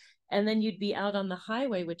through, and then you'd be out on the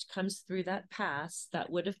highway, which comes through that pass.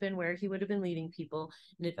 That would have been where he would have been leading people,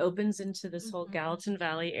 and it opens into this whole Gallatin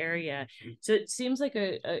Valley area. So it seems like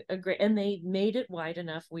a great, and they made it wide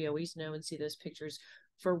enough. We always know and see those pictures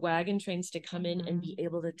for wagon trains to come in and be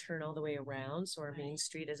able to turn all the way around. So our main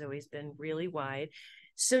street has always been really wide.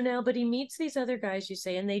 So now, but he meets these other guys, you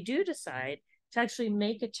say, and they do decide to actually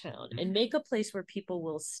make a town and make a place where people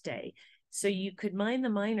will stay. So you could mine the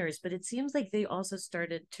miners, but it seems like they also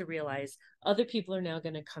started to realize other people are now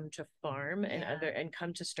going to come to farm and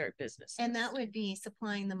come to start businesses. And that would be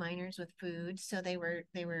supplying the miners with food. So they were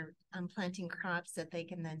planting crops that they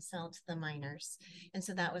can then sell to the miners. And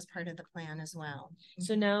so that was part of the plan as well.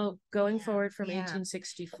 So now going forward from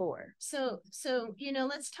 1864. So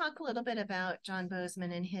let's talk a little bit about John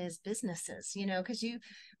Bozeman and his businesses, because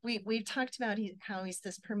we've talked about how he's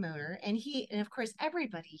this promoter, and of course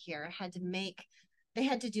everybody here had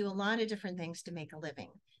to do a lot of different things to make a living,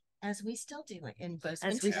 as we still do in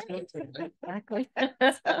Bozeman. As we still do, exactly.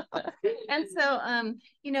 And so,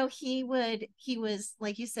 he was,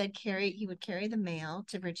 like you said, he would carry the mail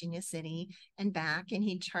to Virginia City and back, and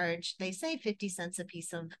he'd charge, they say 50 cents a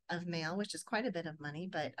piece of mail, which is quite a bit of money,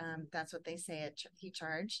 but that's what they say he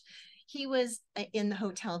charged. he was in the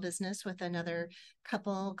hotel business with another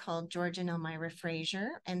couple called George and Elmira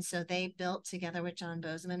Fraser. And so they built together with John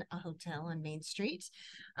Bozeman a hotel on Main Street.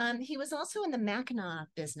 He was also in the Mackinac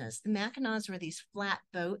business. The Mackinacs were these flat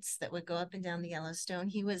boats that would go up and down the Yellowstone.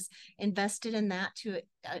 He was invested in that to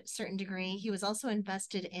a certain degree. He was also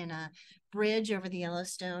invested in a bridge over the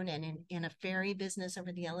Yellowstone and in a ferry business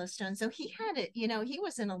over the Yellowstone. So he had it, he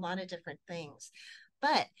was in a lot of different things.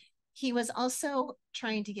 But he was also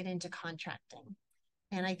trying to get into contracting.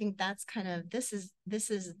 And I think that's kind of this is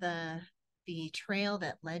the trail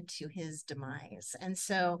that led to his demise. And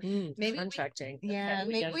so maybe contracting.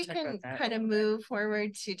 Maybe we can kind of move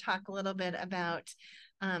forward to talk a little bit about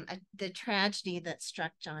the tragedy that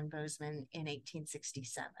struck John Bozeman in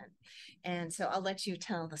 1867. And so I'll let you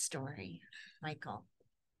tell the story, Michael.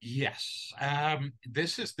 Yes,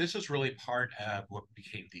 this is really part of what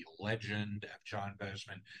became the legend of John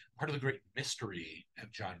Bozeman, part of the great mystery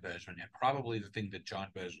of John Bozeman, and probably the thing that John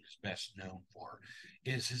Bozeman is best known for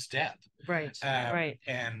is his death. Right, right.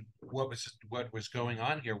 And what was going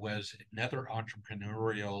on here was another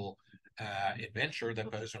entrepreneurial adventure that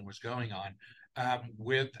Bozeman was going on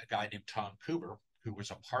with a guy named Tom Coover, who was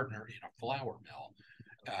a partner in a flour mill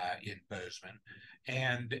in Bozeman.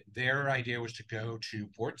 And their idea was to go to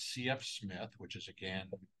Fort C.F. Smith, which is, again,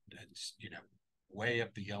 it's, way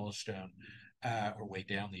up the Yellowstone or way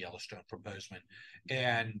down the Yellowstone from Bozeman,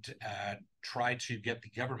 and try to get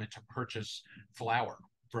the government to purchase flour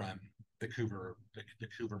from the Coover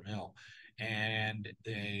mill. And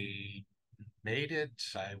they made it,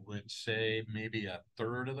 I would say, maybe a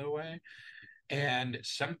third of the way. And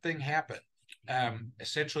something happened.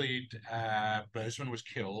 Essentially, Bozeman was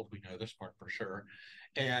killed. We know this part for sure.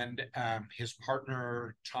 And his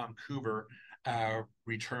partner, Tom Coover,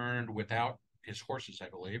 returned without his horses, I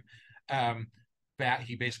believe.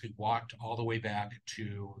 He basically walked all the way back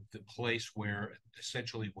to the place where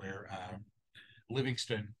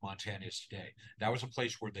Livingston, Montana is today. That was a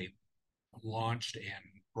place where they launched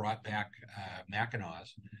and brought back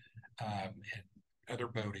Mackinacs and other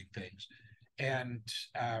boating things. And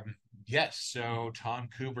yes, so Tom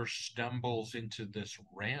Coover stumbles into this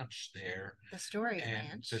ranch there. The Story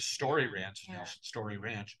Ranch. The Story Ranch, Nelson Story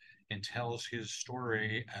Ranch, and tells his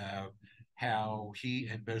story of how he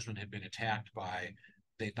and Bozeman had been attacked by,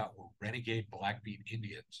 they thought were renegade Blackfeet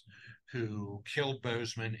Indians, who killed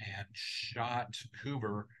Bozeman and shot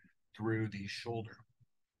Coover through the shoulder.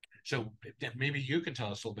 So maybe you can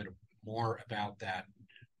tell us a little bit more about that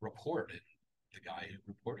report and the guy who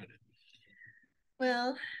reported it.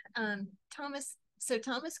 Well, Thomas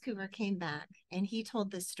Coover came back and he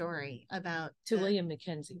told this story about William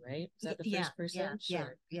Mackenzie, right? Is that the first person?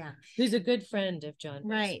 Yeah. Who's a good friend of John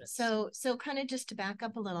Bozeman. Right. So kind of just to back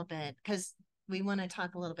up a little bit, because we want to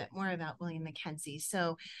talk a little bit more about William Mackenzie.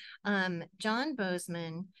 So John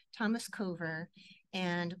Bozeman, Thomas Coover,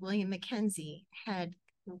 and William Mackenzie had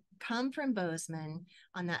come from Bozeman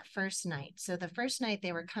on that first night. So the first night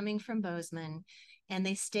they were coming from Bozeman, and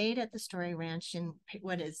they stayed at the Story Ranch in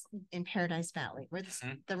what is in Paradise Valley, where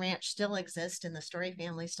the ranch still exists and the Story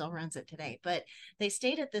family still runs it today. But they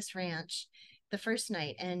stayed at this ranch the first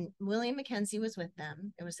night, and William Mackenzie was with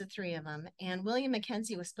them. It was the three of them. And William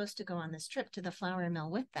Mackenzie was supposed to go on this trip to the flour mill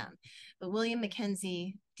with them. But William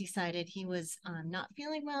Mackenzie decided he was not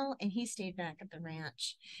feeling well, and he stayed back at the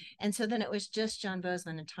ranch. And so then it was just John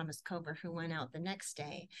Bozeman and Thomas Coover who went out the next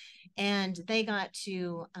day. And they got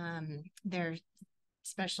to their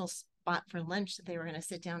special spot for lunch that they were going to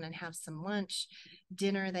sit down and have some lunch,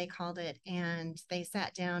 dinner they called it, and they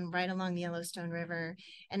sat down right along the Yellowstone River.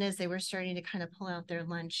 And as they were starting to kind of pull out their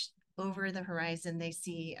lunch, over the horizon they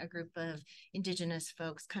see a group of indigenous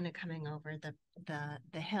folks kind of coming over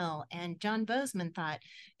the hill, and John Bozeman thought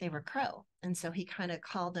they were Crow, and so he kind of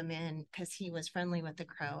called them in because he was friendly with the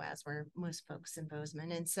Crow, as were most folks in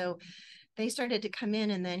Bozeman. And so they started to come in,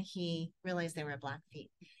 and then he realized they were Blackfeet,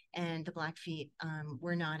 and the Blackfeet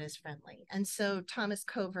were not as friendly. And so Thomas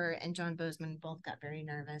Coover and John Bozeman both got very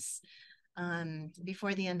nervous.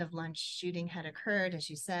 Before the end of lunch, shooting had occurred. As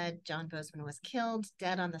you said, John Bozeman was killed,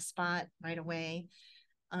 dead on the spot right away.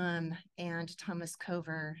 And Thomas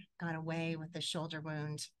Coover got away with a shoulder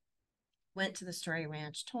wound, went to the Story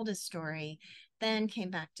Ranch, told his story, then came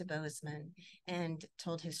back to Bozeman and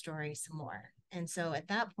told his story some more. And so at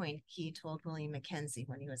that point, he told William Mackenzie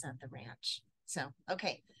when he was at the ranch. So,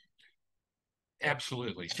 okay.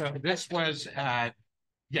 Absolutely. So this was, there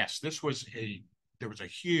was a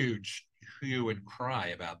huge hue and cry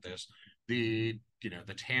about this. The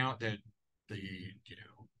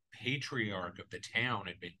patriarch of the town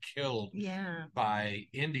had been killed by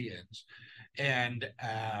Indians. And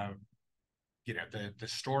the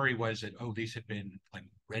story was that, oh, these had been like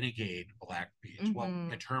renegade Blackfeet. Well, Mm-hmm.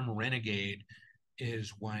 the term renegade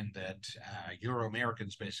is one that Euro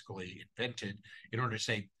Americans basically invented in order to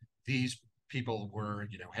say these people were,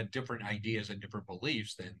 had different ideas and different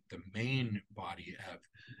beliefs than the main body of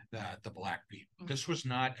the Blackfeet. This was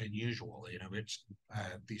not unusual. It's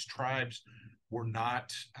these tribes were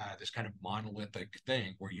not this kind of monolithic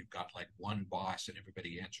thing where you've got like one boss and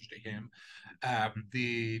everybody answers to him.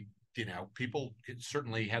 The people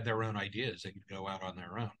certainly had their own ideas. They could go out on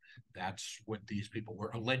their own. That's what these people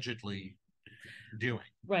were allegedly doing.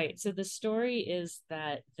 Right. So the story is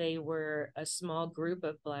that they were a small group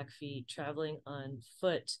of Blackfeet traveling on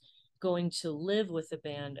foot, going to live with a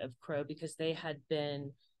band of Crow because they had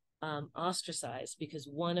been ostracized because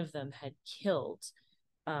one of them had killed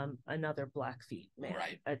another Blackfeet man,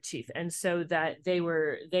 right, a chief, and so that they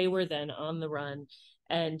were then on the run,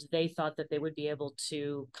 and they thought that they would be able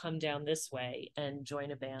to come down this way and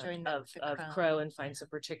join a band of Crow and find some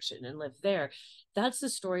protection and live there. That's the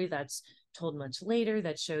story that's told much later,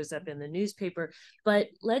 that shows up in the newspaper. But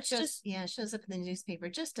let's just it shows up in the newspaper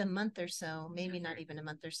just a month or so, maybe not even a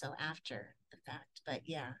month or so after the fact, but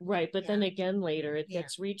yeah. Right, but then again later it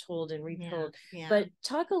gets retold and retold. Yeah. But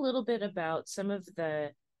talk a little bit about some of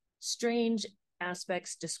the strange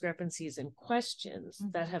aspects, discrepancies, and questions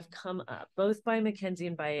that have come up, both by Mackenzie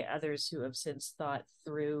and by others who have since thought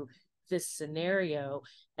through this scenario,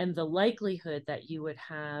 and the likelihood that you would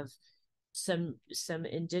have some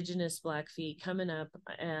indigenous Blackfeet coming up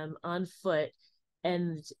on foot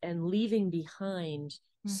and leaving behind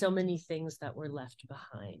so many things that were left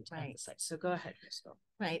behind at the site. So go ahead, Crystal.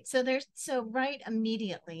 Right. So right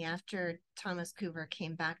immediately after Thomas Coover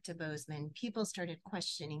came back to Bozeman, people started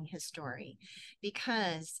questioning his story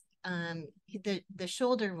because the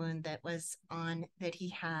shoulder wound that he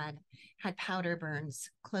had powder burns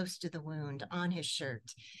close to the wound on his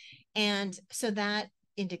shirt. And so that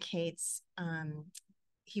indicates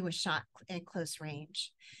he was shot at close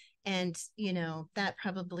range. And, that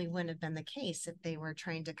probably wouldn't have been the case if they were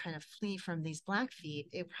trying to kind of flee from these Blackfeet.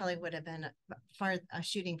 It probably would have been a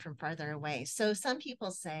shooting from farther away. So some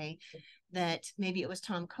people say that maybe it was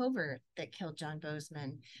Tom Covert that killed John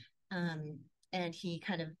Bozeman. And he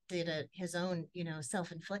kind of did his own,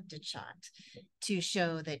 self-inflicted shot to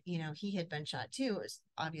show that, he had been shot too. It was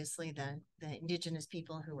obviously the indigenous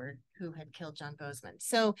people who had killed John Bozeman.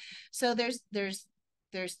 So there's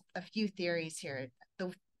a few theories here.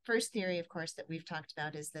 The first theory, of course, that we've talked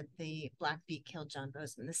about is that the Blackfeet killed John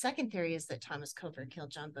Bozeman. The second theory is that Thomas Covert killed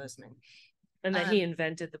John Bozeman. And that he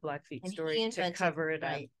invented the Blackfeet story to cover it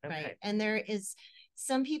up. Okay. Right. And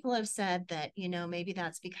some people have said that, maybe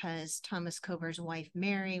that's because Thomas Covert's wife,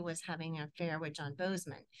 Mary, was having an affair with John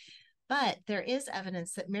Bozeman. But there is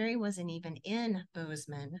evidence that Mary wasn't even in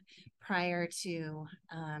Bozeman prior to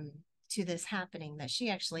this happening, that she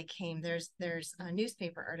actually came. There's a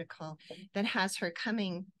newspaper article that has her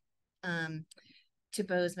coming to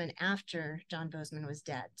Bozeman after John Bozeman was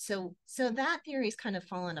dead. So that theory's kind of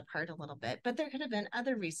fallen apart a little bit, but there could have been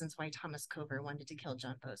other reasons why Thomas Covert wanted to kill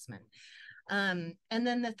John Bozeman. And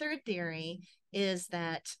then the third theory is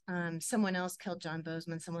that someone else killed John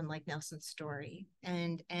Bozeman, someone like Nelson Story.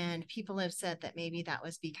 And people have said that maybe that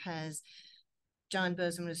was because John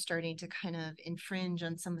Bozeman was starting to kind of infringe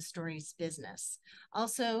on some of Story's business.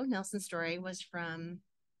 Also, Nelson Story was from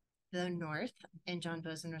the north and John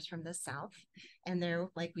Bozeman was from the south. And there,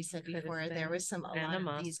 like we said before, there was a lot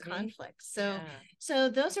of these conflicts. So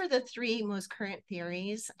those are the three most current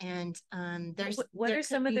theories. And what are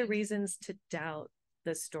some of the reasons to doubt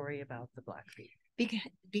the story about the Blackfeet?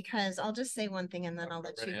 Because I'll just say one thing and then I'll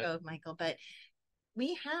let you go, Michael. But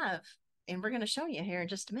we have, and we're going to show you here in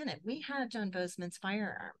just a minute, we have John Bozeman's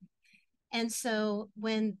firearm. And so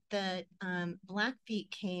when the Blackfeet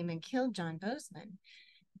came and killed John Bozeman,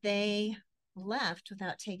 they left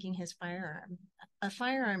without taking his firearm. A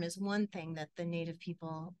firearm is one thing that the Native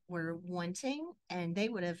people were wanting, and they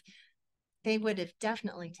would have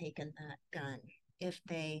definitely taken that gun if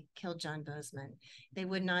they killed John Bozeman. They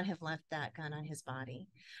would not have left that gun on his body.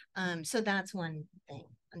 So that's one thing.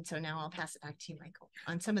 And so now I'll pass it back to you, Michael,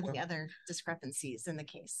 on some of the other discrepancies in the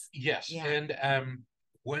case. Yes. Yeah. And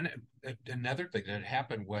another thing that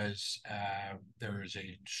happened was there was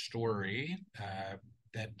a story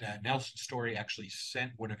that Nelson Story actually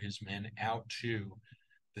sent one of his men out to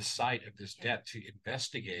the site of this death to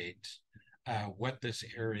investigate what this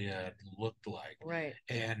area looked like. Right.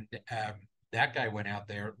 And that guy went out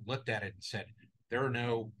there, looked at it, and said, there are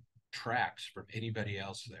no tracks from anybody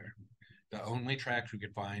else there. The only tracks we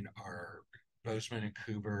could find are Bozeman and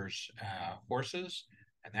Coover's horses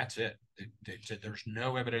and that's it. They said there's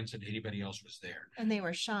no evidence that anybody else was there. And they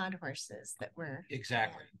were shod horses that were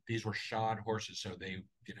exactly. These were shod horses, so they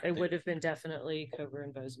would have been definitely Cover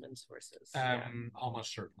and Bozeman's horses.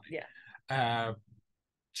 Almost certainly. Yeah.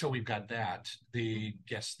 So we've got that. The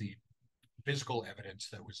physical evidence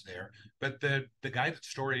that was there, but the guy that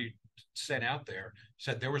story sent out there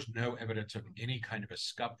said there was no evidence of any kind of a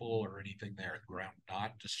scuffle or anything there. The ground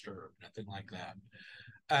not disturbed, nothing like that.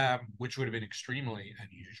 Which would have been extremely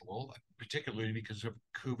unusual, particularly because of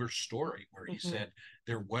Coover's story, where he said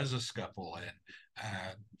there was a scuffle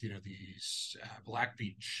and these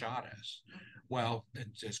Blackfeet shot us. Well,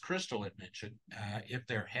 as Crystal had mentioned, if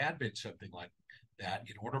there had been something like that,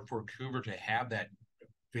 in order for Coover to have that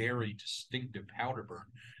very distinctive powder burn,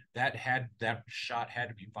 that shot had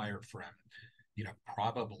to be fired from,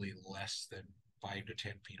 probably less than 5 to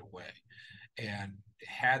 10 feet away, and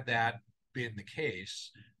had that been the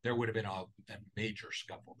case, there would have been a major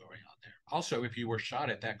scuffle going on there. Also, if you were shot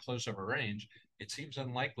at that close of a range, it seems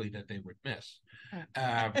unlikely that they would miss.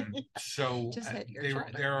 So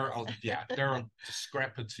there are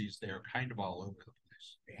discrepancies there, kind of all over the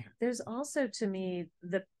place. There's also, to me,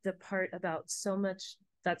 the part about so much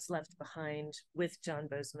that's left behind with John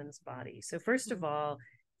Bozeman's body. So first of all,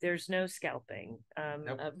 there's no scalping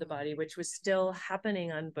of the body, which was still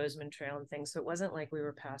happening on Bozeman Trail and things. So it wasn't like we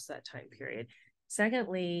were past that time period.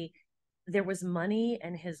 Secondly, there was money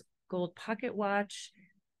and his gold pocket watch,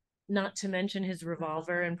 not to mention his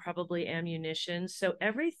revolver and probably ammunition. So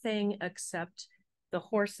everything except the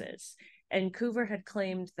horses. And Coover had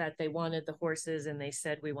claimed that they wanted the horses, and they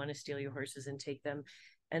said, we want to steal your horses and take them,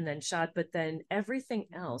 and then shot. But then everything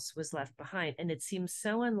else was left behind. And it seems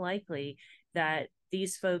so unlikely that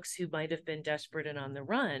these folks who might have been desperate and on the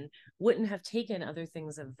run wouldn't have taken other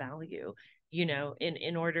things of value,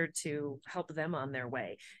 in order to help them on their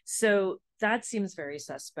way. So that seems very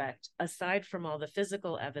suspect, aside from all the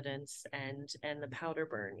physical evidence and the powder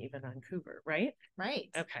burn, even on Coover, right? Right.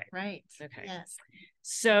 Okay. Right. Okay. Yes.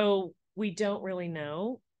 So we don't really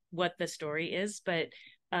know what the story is, but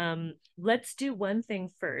let's do one thing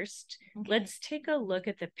first. Okay. Let's take a look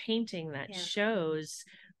at the painting that shows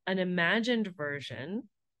an imagined version,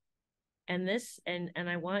 and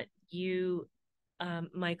I want you,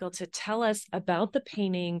 Michael, to tell us about the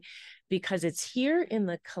painting, because it's here in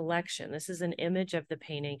the collection. This is an image of the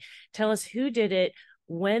painting. Tell us who did it,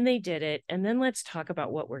 when they did it, and then let's talk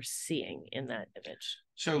about what we're seeing in that image.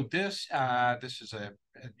 So this is an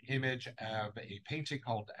image of a painting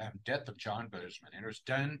called Death of John Bozeman, and it was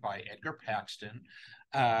done by Edgar Paxton,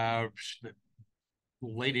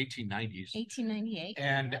 late 1890s. 1898.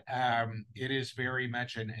 And it is very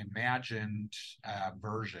much an imagined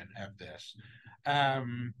version of this.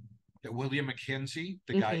 William Mackenzie,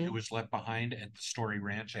 the guy who was left behind at the Story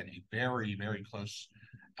Ranch and a very, very close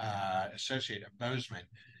associate of Bozeman,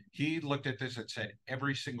 he looked at this and said,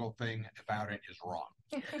 every single thing about it is wrong.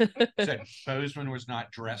 Said Bozeman was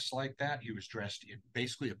not dressed like that. He was dressed in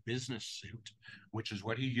basically a business suit, which is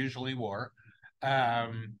what he usually wore.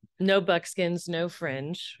 No buckskins, no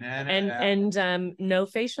fringe, and no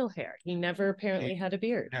facial hair. He never apparently had a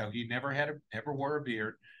beard. No, he never wore a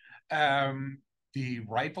beard. The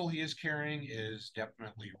rifle he is carrying is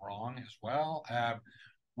definitely wrong as well.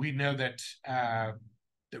 We know that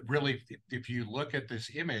really, if you look at this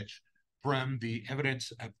image from the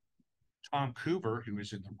evidence of Tom Coover, who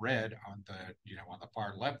is in the red on the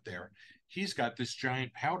far left there, he's got this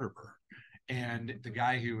giant powder burn. And the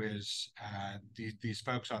guy who is these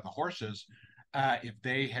folks on the horses, if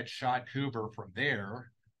they had shot Coover from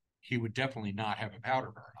there, he would definitely not have a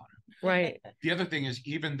powder burn on him. Right. The other thing is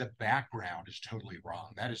even the background is totally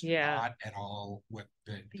wrong. That is not at all what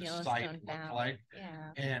the site looked like.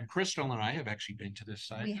 Yeah. And Crystal and I have actually been to this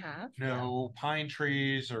site. We have. No pine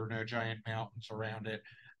trees or no giant mountains around it.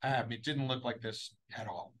 It didn't look like this at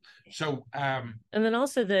all. So, and then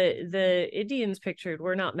also the Indians pictured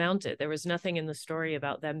were not mounted. There was nothing in the story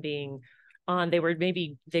about them being on. They were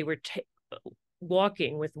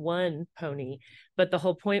walking with one pony, but the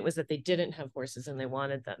whole point was that they didn't have horses and they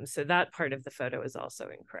wanted them. So that part of the photo is also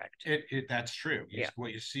incorrect. That's true.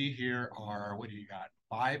 What you see here are, what do you got?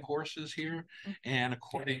 5 horses here, and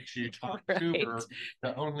according to Tom Coover,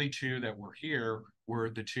 the only 2 that were here were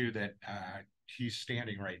the 2 that he's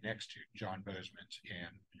standing right next to, John Bozeman's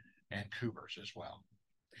and Coover's as well.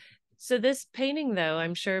 So this painting, though,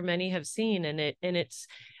 I'm sure many have seen, and it's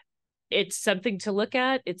something to look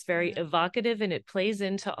at. It's very evocative, and it plays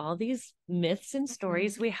into all these myths and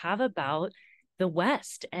stories we have about the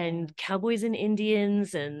West and cowboys and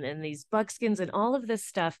Indians and these buckskins and all of this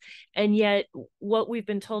stuff. And yet what we've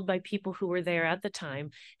been told by people who were there at the time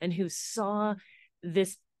and who saw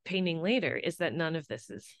this painting later is that none of this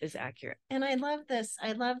is accurate. And I love this.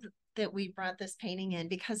 I love that we brought this painting in,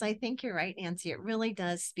 because I think you're right, Nancy. It really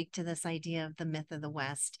does speak to this idea of the myth of the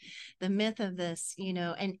West, the myth of this,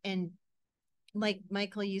 and like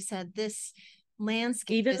Michael, you said, this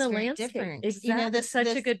landscape even is the very landscape different. exactly, this such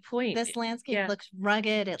a good point. This landscape looks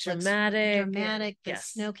rugged, it dramatic, looks dramatic, the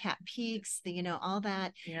snow-capped peaks, all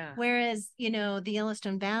that. Yeah. Whereas the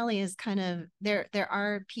Yellowstone Valley is kind of there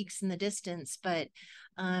are peaks in the distance, but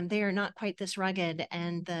they are not quite this rugged,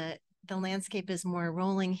 and the landscape is more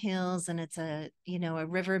rolling hills, and it's a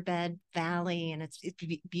riverbed valley, and it's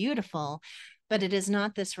beautiful, but it is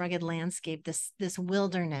not this rugged landscape, this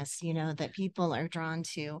wilderness, that people are drawn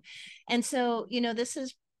to. And so, this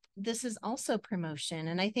is also promotion.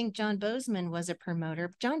 And I think John Bozeman was a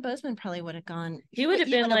promoter. John Bozeman probably would have gone. He would have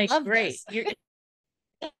been like, great.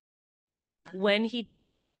 When he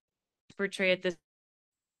portray at this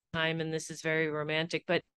time, and this is very romantic,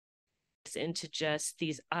 but into just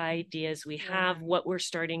these ideas we have, what we're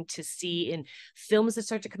starting to see in films that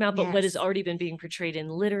start to come out, but what has already been being portrayed in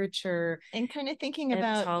literature, and kind of thinking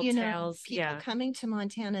about tales, people coming to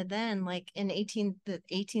Montana then, like in the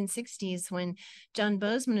 1860s, when John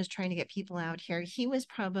Bozeman was trying to get people out here, he was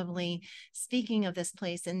probably speaking of this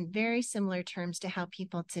place in very similar terms to how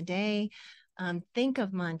people today think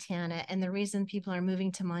of Montana. And the reason people are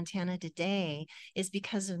moving to Montana today is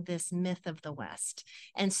because of this myth of the West.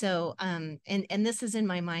 And so, and this is in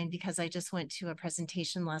my mind because I just went to a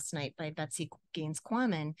presentation last night by Betsy Gaines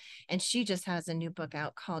Quammen, and she just has a new book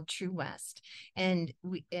out called True West. And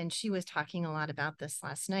she was talking a lot about this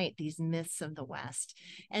last night, these myths of the West.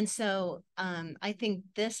 And so I think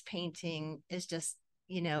this painting is just,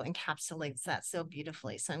 encapsulates that so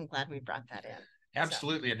beautifully. So I'm glad we brought that in.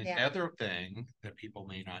 Absolutely. So, and another thing that people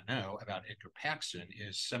may not know about Edgar Paxton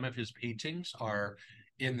is some of his paintings are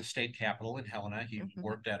in the state capitol in Helena. He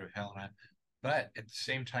worked out of Helena, but at the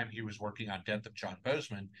same time he was working on Death of John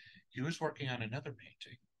Bozeman, he was working on another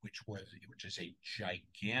painting, which is a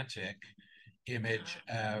gigantic image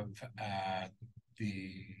of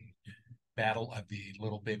the Battle of the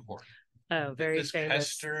Little Bighorn. Oh, very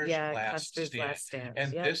famous. Custer's Last Stand.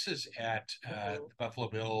 And this is at the Buffalo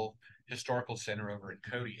Bill Historical Center over in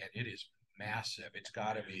Cody, and it is massive. It's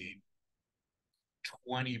got to be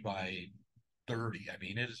 20 by 30. I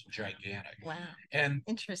mean, it is gigantic. Wow. And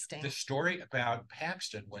interesting. The story about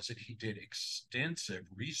Paxton was that he did extensive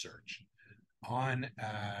research on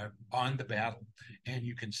the battle, and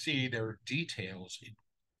you can see there are details,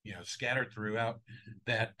 scattered throughout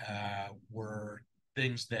that were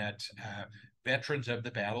things that veterans of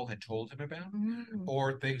the battle had told him about,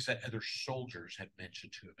 or things that other soldiers had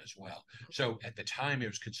mentioned to him as well. So at the time, it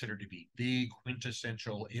was considered to be the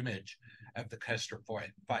quintessential image of the Custer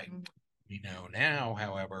fight. We know now,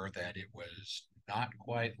 however, that it was not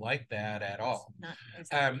quite like that at all.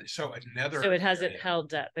 So it hasn't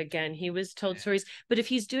held up. Again, he was told stories, but if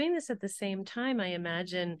he's doing this at the same time, I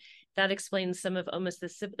imagine that explains some of almost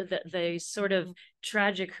the sort of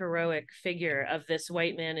tragic, heroic figure of this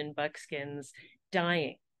white man in buckskins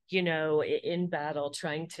dying, in battle,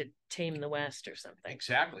 trying to tame the West or something.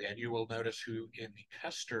 Exactly. And you will notice who in the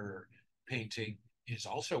Custer painting is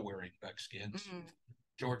also wearing buckskins.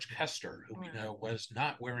 George Custer, who we know was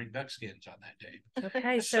not wearing buckskins on that day.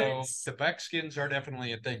 Okay, so the buckskins are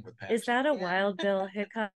definitely a thing with Paxton. Is that a Wild Bill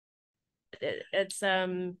Hickok? It's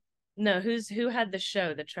no, who had the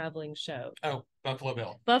show, the traveling show? Oh, Buffalo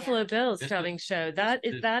Bill. Buffalo Bill's traveling show.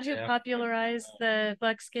 Is that who popularized the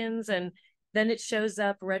buckskins, and then it shows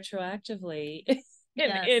up retroactively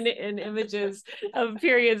in images of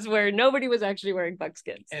periods where nobody was actually wearing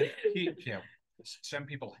buckskins. And some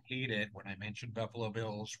people hate it when I mention Buffalo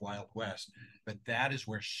Bill's Wild West, but that is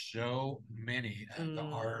where so many of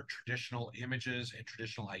our traditional images and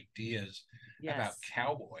traditional ideas about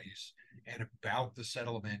cowboys and about the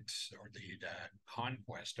settlement or the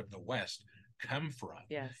conquest of the West come from.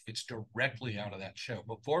 Yes. It's directly out of that show.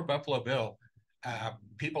 Before Buffalo Bill,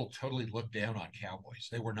 people totally looked down on cowboys.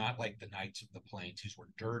 They were not like the Knights of the Plains. These were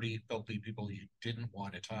dirty, filthy people you didn't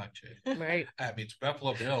want to talk to. Right. It's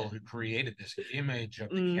Buffalo Bill who created this image of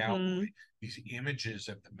the cowboy, these images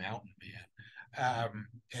of the mountain man.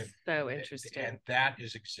 So interesting. And that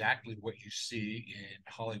is exactly what you see in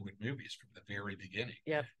Hollywood movies from the very beginning.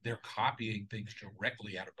 Yep. They're copying things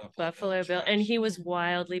directly out of Buffalo Bill. And he was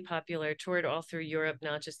wildly popular, toured all through Europe,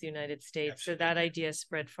 not just the United States. Absolutely. So that idea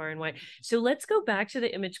spread far and wide. So let's go back to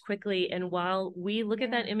the image quickly. And while we look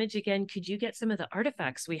at that image again, could you get some of the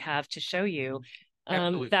artifacts we have to show you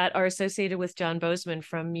that are associated with John Bozeman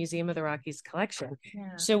from Museum of the Rockies collection.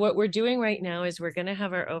 Yeah. So what we're doing right now is we're going to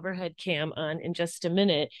have our overhead cam on in just a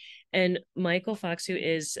minute. And Michael Fox, who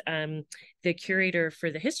is the curator for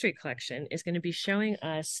the history collection, is going to be showing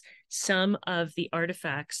us some of the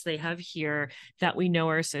artifacts they have here that we know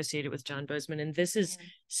are associated with John Bozeman. And this is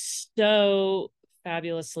so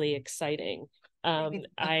fabulously exciting. And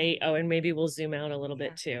maybe we'll zoom out a little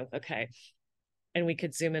bit too. Okay. And we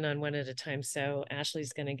could zoom in on one at a time. So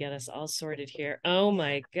Ashley's going to get us all sorted here. Oh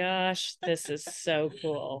my gosh, this is so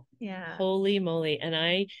cool. Yeah. Holy moly. And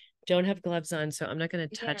I don't have gloves on, so I'm not going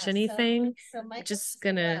to touch anything. So just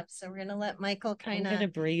going to. So we're going to let Michael I'm going to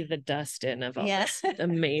breathe the dust in of all this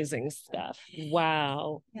amazing stuff.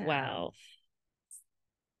 Wow. Yeah. Wow.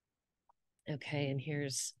 Okay. And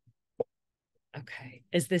here's. Okay.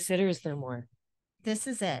 Is this it or is there more? This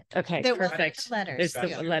is it. Okay, perfect. Letters.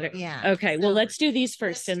 There's the letter. Yeah. Okay, well, let's do these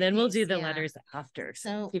first, and then we'll do the letters after.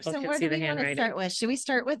 So people can where see do the we want to handwriting. start with? Should we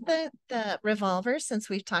start with the revolver since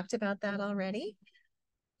we've talked about that already?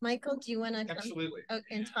 Michael, do you want to absolutely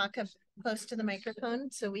and talk close to the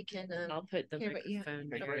microphone so we can? I'll put the microphone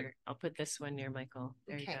near. I'll put this one near Michael.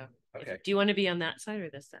 There you go. Okay. Do you want to be on that side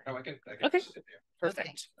or this side? Oh, I can okay. Sit there.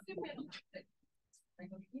 Perfect.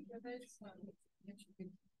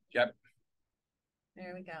 Yep.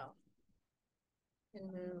 There we go.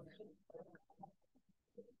 And move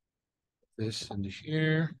this into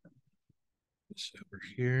here. This over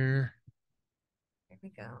here. There we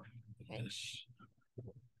go. Okay.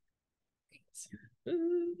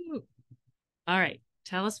 Ooh. All right.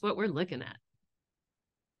 Tell us what we're looking at.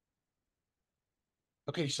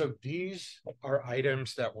 Okay, so these are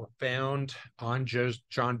items that were found on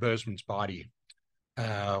John Bozeman's body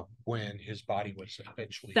when his body was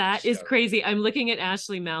eventually That discovered. is crazy. I'm looking at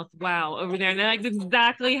Ashley mouth. Wow, over there. And that's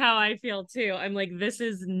exactly how I feel too. I'm like, this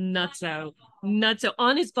is nutso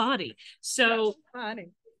on his body. So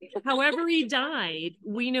however he died,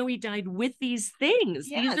 we know he died with these things.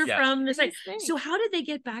 These are from the site. So how did they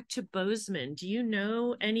get back to Bozeman? Do you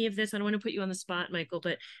know any of this? I don't want to put you on the spot, Michael,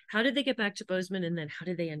 but how did they get back to Bozeman, and then how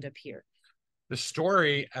did they end up here? The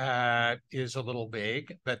story is a little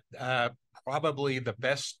vague, but probably the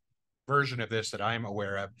best version of this that I'm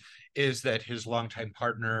aware of is that his longtime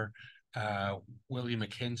partner, William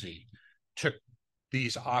McKenzie, took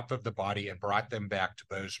these off of the body and brought them back to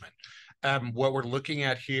Bozeman. What we're looking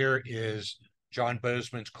at here is John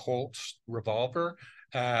Bozeman's Colt revolver.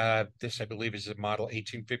 This, I believe, is a model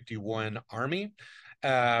 1851 Army.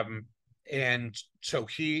 And so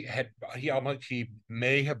he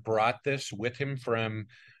may have brought this with him from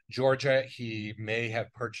Georgia. He may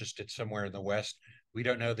have purchased it somewhere in the West. We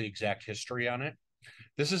don't know the exact history on it.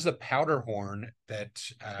 This is the powder horn that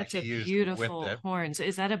that's a beautiful horn. So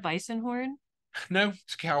is that a bison horn? No,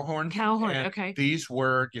 it's a cow horn. Cow horn. And okay. These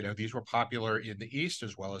were popular in the East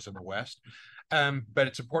as well as in the West. But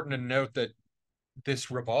it's important to note that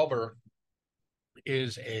this revolver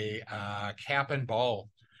is a cap and ball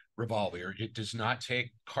revolver. It does not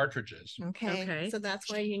take cartridges. Okay. So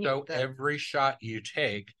that's why you need. So every shot you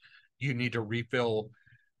take, you need to refill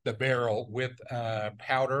the barrel with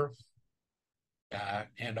powder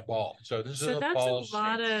and a ball. So this is a ball. That's a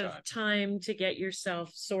lot of time to get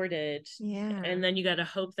yourself sorted. Yeah. And then you got to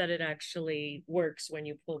hope that it actually works when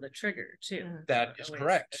you pull the trigger too. That is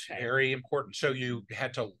correct. Okay. Very important. So you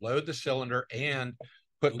had to load the cylinder and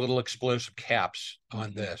put little explosive caps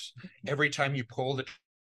on this. Every time you pull the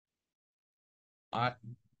not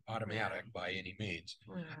automatic by any means.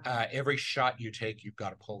 Every shot you take, you've got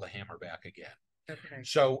to pull the hammer back again. Okay.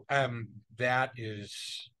 So that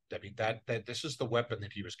is, I mean, that this is the weapon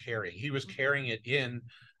that he was carrying. He was carrying it in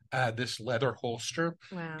this leather holster.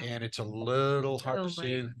 Wow. And it's a little hard to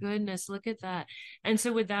see. Oh my goodness, look at that. And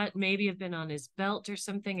so would that maybe have been on his belt or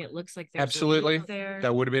something? It looks like there's absolutely a there.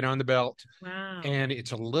 That would have been on the belt. Wow. And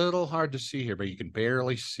it's a little hard to see here, but you can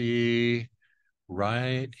barely see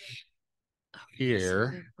right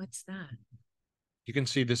here. What's that? You can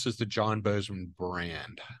see this is the John Bozeman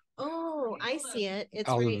brand. Oh, I see it. It's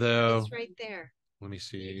right there. Let me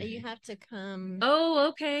see. You have to come. Oh,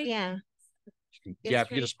 okay. Yeah. You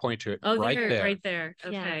can just point to it. Oh, right there. Right there.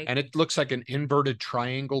 Okay. Yeah. And it looks like an inverted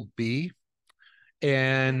triangle B.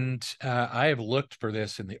 And I have looked for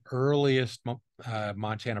this in the earliest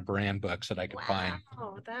Montana brand books that I could find.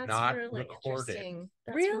 Oh, that's not really recorded. Interesting.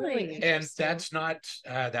 Really? And that's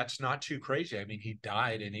not too crazy. I mean, he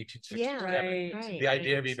died in 1867. Yeah, right. The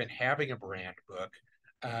idea of even having a brand book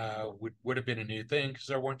would have been a new thing because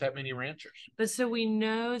there weren't that many ranchers. But so we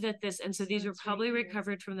know that this, and so these were probably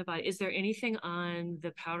recovered from the body. Is there anything on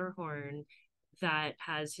the powder horn that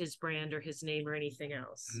has his brand or his name or anything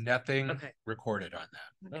else? Nothing Okay. recorded on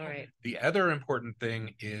that. All right. The other important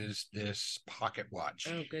thing is this pocket watch.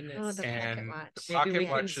 Oh goodness. Oh, the pocket And watch. the Maybe pocket we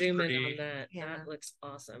can watch is zoom in pretty, on that. Yeah. That looks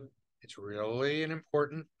awesome. it's really an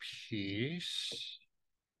important piece.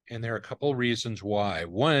 And there are a couple reasons why.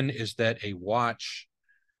 One is that a watch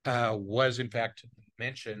was in fact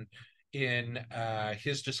mentioned in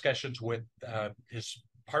his discussions with his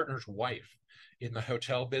partner's wife in the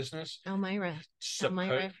hotel business. Elmira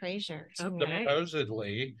Fraser. Okay.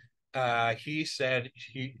 Supposedly, he said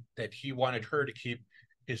that he wanted her to keep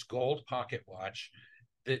his gold pocket watch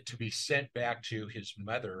that to be sent back to his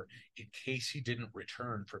mother in case he didn't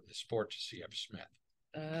return from the sport to CF Smith.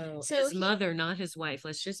 Oh, So his mother, not his wife.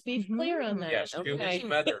 Let's just be clear on that. Yes, to his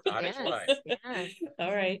mother, not his wife. Yes.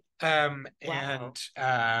 All right. And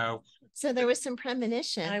so there was some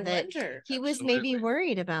premonition I that wonder. he was maybe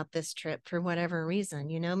worried about this trip for whatever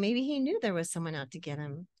reason. You know, maybe he knew there was someone out to get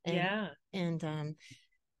him. And, Yeah. And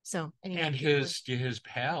so anyway, and his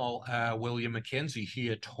pal William Mackenzie, he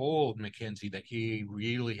had told Mackenzie that he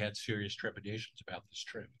really had serious trepidations about this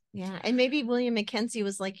trip. Yeah, and maybe William Mackenzie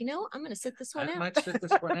was like, I'm going to sit this one out. I might sit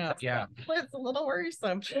this one out. Yeah, It's a little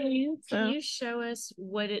worrisome. Can you show us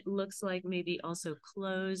what it looks like? Maybe also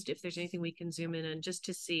closed, if there's anything we can zoom in on, just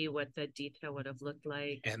to see what the detail would have looked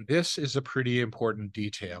like. And this is a pretty important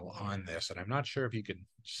detail on this, and I'm not sure if you can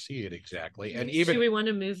see it exactly. And even do we want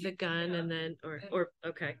to move the gun and then or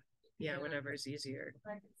okay, yeah, whatever is easier.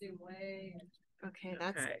 Okay,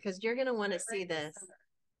 that's because you're going to want to see this.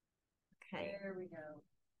 Okay, there we go.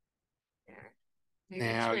 There.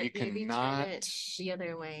 Now you cannot the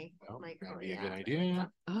other way. Oh, Michael, that'd be a good idea.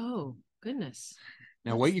 Oh goodness.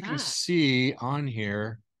 Now what you can see on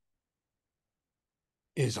here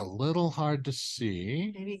is a little hard to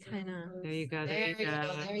see. Maybe kind of. There you go. There you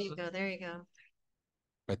go. There you go. There you go.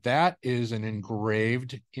 But that is an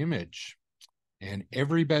engraved image. And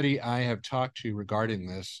everybody I have talked to regarding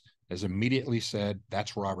this has immediately said,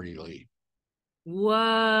 that's Robert E. Lee.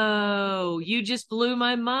 Whoa, you just blew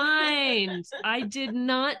my mind. I did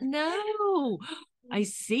not know. I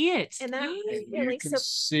see it. And that You can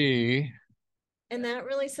see. And that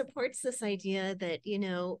really supports this idea that,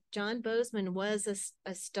 John Bozeman was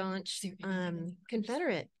a staunch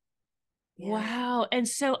Confederate. Yeah. Wow. And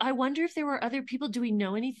so I wonder if there were other people. Do we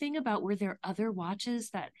know anything about, were there other watches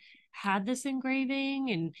that had this engraving?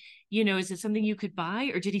 And, is it something you could buy,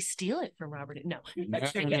 or did he steal it from Robert? No.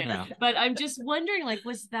 But I'm just wondering,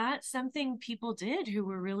 was that something people did who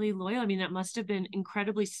were really loyal? I mean, that must have been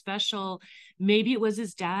incredibly special. Maybe it was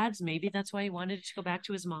his dad's. Maybe that's why he wanted to go back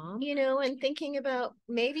to his mom. And thinking about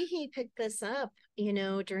maybe he picked this up,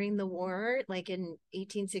 during the war, like in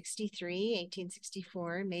 1863,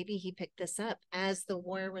 1864, maybe he picked this up as the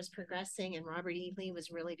war was progressing and Robert E. Lee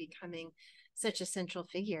was really becoming such a central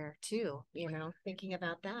figure too, thinking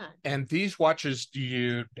about that. And these watches, do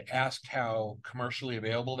you ask how commercially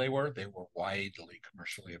available they were? They were widely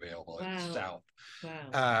commercially available in the South.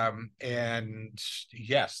 Wow. And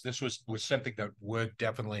yes, this was something that would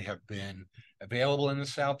definitely have been available in the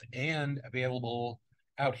South and available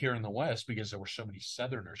out here in the West, because there were so many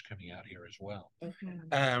Southerners coming out here as well.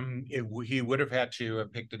 He would have had to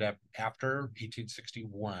have picked it up after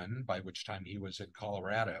 1861, by which time he was in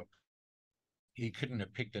Colorado. He couldn't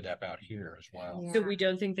have picked it up out here as well. So we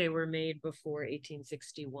don't think they were made before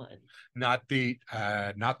 1861. Not the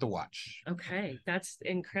watch. Okay, that's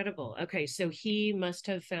incredible. Okay, so he must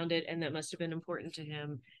have found it, and that must have been important to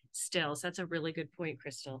him still. So that's a really good point,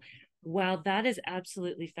 Crystal. Wow, that is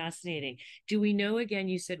absolutely fascinating. Do we know, again,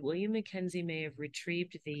 you said William Mackenzie may have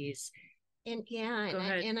retrieved these. And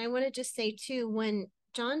I want to just say too, when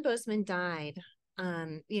John Bozeman died,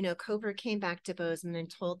 Cover came back to Bozeman and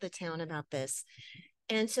told the town about this.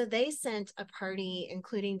 And so they sent a party,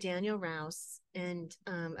 including Daniel Rouse and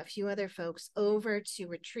a few other folks, over to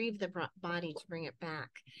retrieve the body to bring it back.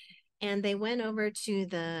 And they went over to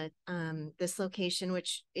this location,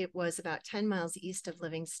 which it was about 10 miles east of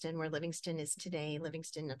Livingston, where Livingston is today.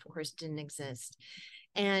 Livingston, of course, didn't exist.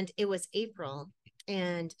 And it was April.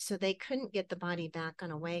 And so they couldn't get the body back on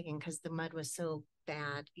a wagon because the mud was so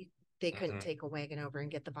bad. They couldn't take a wagon over and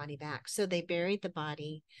get the body back. So they buried the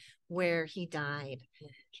body where he died.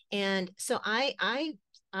 And so I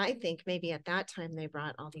think maybe at that time they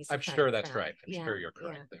brought all these. I'm sure that's right. I'm sure you're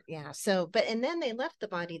correct there. Yeah. So, and then they left the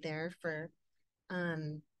body there for 3-4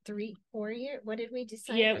 years. What did we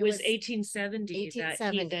decide? Yeah, it was 1870 that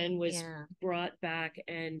he then was Yeah. brought back,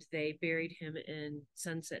 and they buried him in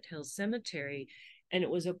Sunset Hills Cemetery. And it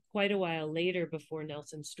was quite a while later before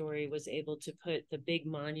Nelson's Story was able to put the big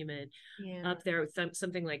monument up there,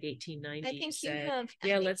 something like 1890. I think you have.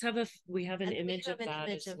 Yeah, let's have we have an image of that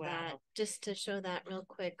as well. That, just to show that real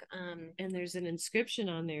quick. And there's an inscription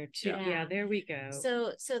on there too. Yeah, there we go.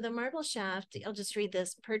 So the marble shaft, I'll just read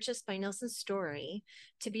this, purchased by Nelson's Story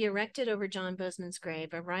to be erected over John Bozeman's grave,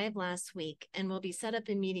 arrived last week and will be set up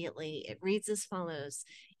immediately. It reads as follows: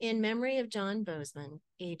 in memory of John Bozeman,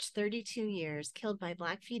 aged 32 years, killed by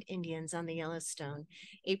Blackfeet Indians on the Yellowstone,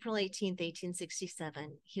 April 18th,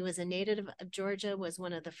 1867. He was a native of Georgia, was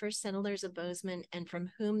one of the first settlers of Bozeman, and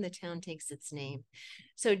from whom the town takes its name.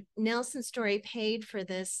 So Nelson's Story paid for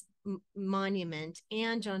this monument,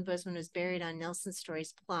 and John Bozeman was buried on Nelson's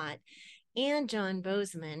Story's plot. And John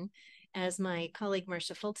Bozeman, as my colleague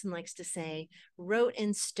Marcia Fulton likes to say, wrote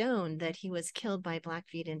in stone that he was killed by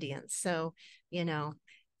Blackfeet Indians. So, you know,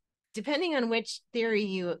 depending on which theory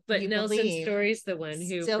you Nelson's Story's the one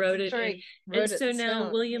who wrote it. And so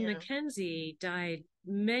now William Mackenzie died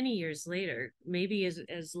many years later, maybe as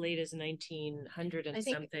late as 1900 and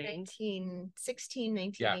something. 1916,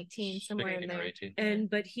 1918, somewhere in there. And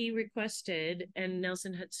but he requested, and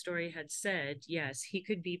Nelson's Story had said, yes, he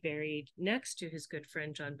could be buried next to his good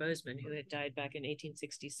friend John Bozeman, who had died back in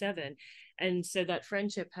 1867. And so that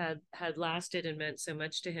friendship had lasted and meant so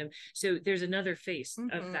much to him. So there's another face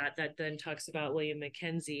of that then talks about William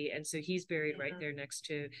Mackenzie. And so he's buried right there next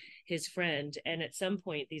to his friend. And at some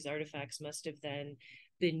point, these artifacts must have then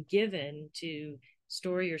been given to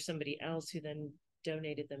Story or somebody else, who then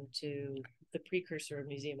donated them to the precursor of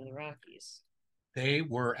Museum of the Rockies. They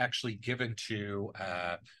were actually given to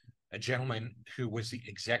a gentleman who was the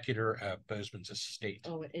executor of Bozeman's estate.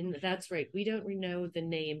 Oh, and that's right. We don't know the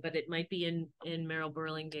name, but it might be in Merrill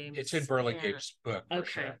Burlingame's. It's in Burlingame's book. Okay.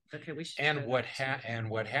 Sure. Okay. We should. And what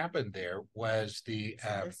happened there was the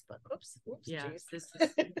this book. Oops. Yeah. This is,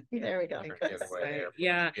 there we go. Right.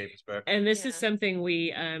 Yeah. And this is something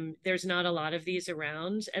we there's not a lot of these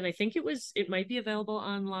around, and I think it might be available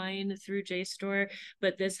online through JSTOR,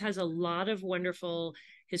 but this has a lot of wonderful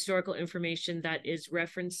historical information that is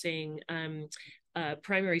referencing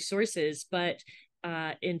primary sources. But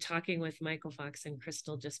in talking with Michael Fox and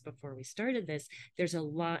Crystal just before we started this, there's a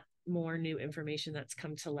lot more new information that's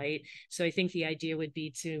come to light. So I think the idea would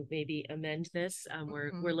be to maybe amend this.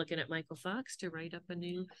 We're looking at Michael Fox to write up a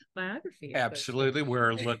new biography. Absolutely,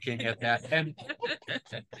 we're looking at that. And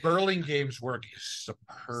Burlingame's work is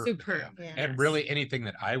superb. Yes. And really anything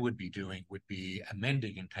that I would be doing would be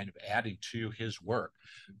amending and kind of adding to his work.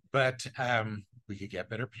 But we could get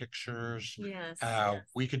better pictures. Yes.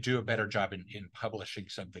 We could do a better job in publishing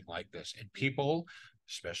something like this. And people,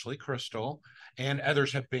 especially Crystal and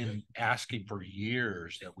others, have been asking for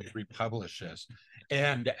years that we republish this.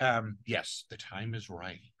 And yes, the time is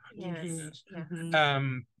right. Yes.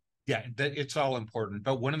 It's all important.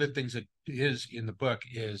 But one of the things that is in the book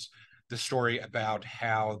is the story about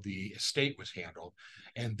how the estate was handled.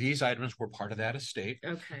 And these items were part of that estate.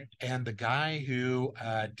 Okay. And the guy who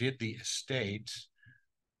did the estate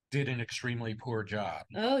did an extremely poor job.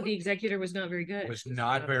 Oh, the executor was not very good. Was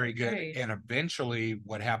not very good. And eventually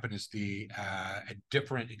what happened is a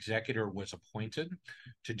different executor was appointed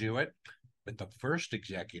to do it. But the first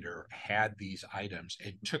executor had these items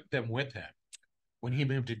and took them with him when he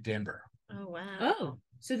moved to Denver. Oh, wow. Oh,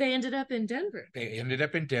 so they ended up in Denver. They ended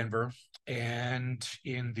up in Denver. And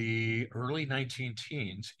in the early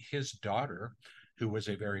 19-teens, his daughter, who was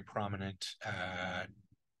a very prominent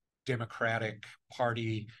Democratic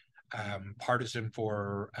Party partisan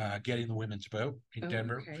for getting the women's vote in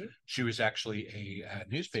Denver. Okay. She was actually a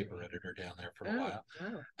newspaper editor down there for a while.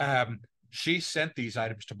 Wow. She sent these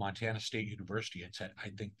items to Montana State University and said,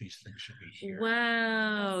 I think these things should be here.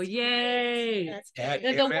 Wow. Yay.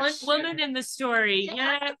 The one woman in the story.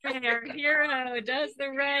 Yeah. Our hero does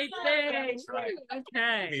the right thing. Right.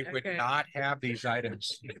 Okay. We would not have these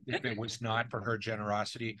items if it was not for her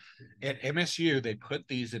generosity. At MSU, they put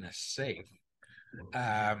these in a safe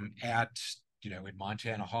in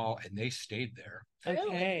Montana Hall, and they stayed there.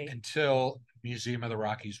 Okay. Until Museum of the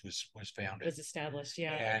Rockies was founded. Was established,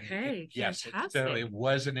 yeah. And okay. Yes. So it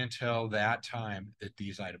wasn't until that time that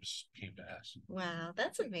these items came to us. Wow,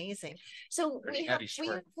 that's amazing. So we have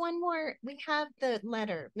one more. We have the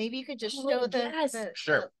letter. Maybe you could just show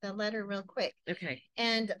the letter real quick. Okay.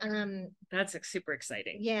 And that's super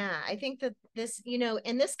exciting. Yeah, I think that this,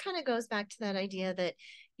 and this kind of goes back to that idea that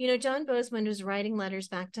John Bozeman was writing letters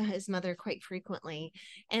back to his mother quite frequently.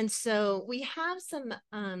 And so we have some,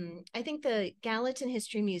 I think the Gallatin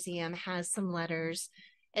History Museum has some letters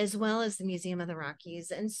as well as the Museum of the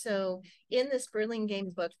Rockies. And so in this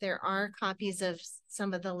Burlingame book, there are copies of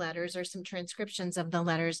some of the letters or some transcriptions of the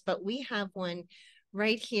letters, but we have one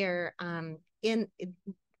right here in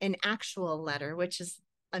an actual letter, which is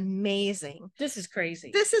amazing. This is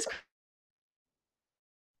crazy. This is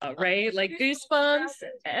right, like goosebumps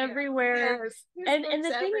everywhere. Yes, And the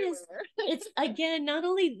thing everywhere. is, it's again, not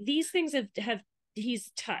only these things have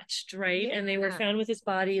he's touched, right, and they were found with his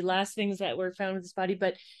body, last things that were found with his body,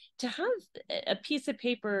 but to have a piece of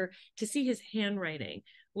paper, to see his handwriting,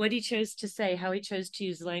 what he chose to say, how he chose to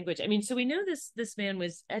use language. I mean, so we know this man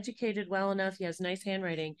was educated well enough. He has nice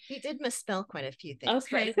handwriting. He did misspell quite a few things.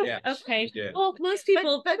 Okay. Yes, Okay. he did. Well, most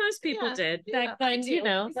people yeah, did yeah, back then, I you do.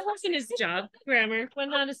 know, that wasn't his job. Grammar was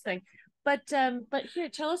not his thing. But here,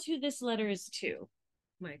 tell us who this letter is to,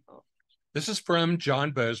 Michael. This is from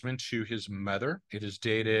John Bozeman to his mother. It is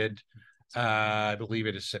dated, I believe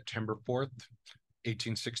it is September 4th,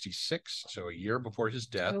 1866, so a year before his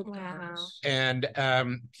death. Oh, Wow. And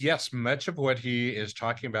yes, much of what he is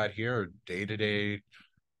talking about here are day-to-day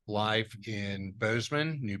life in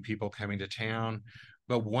Bozeman, new people coming to town.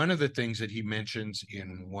 But one of the things that he mentions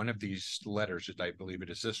in one of these letters, I believe it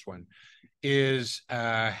is this one, is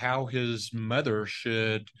how his mother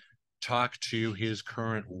should talk to his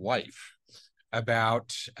current wife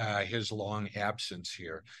about his long absence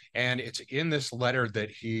here. And it's in this letter that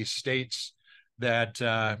he states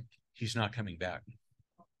that he's not coming back.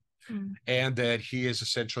 And that he is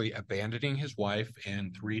essentially abandoning his wife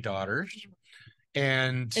and 3 daughters.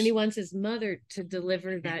 And he wants his mother to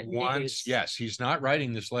deliver that news. Yes, he's not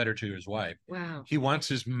writing this letter to his wife. Wow. He wants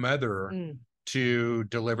his mother to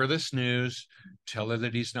deliver this news, tell her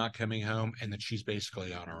that he's not coming home, and that she's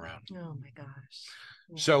basically on her own. Oh my gosh.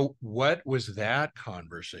 Yeah. So what was that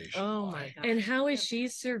conversation? Oh my gosh. And how is she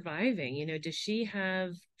surviving? You know, does she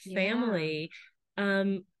have family?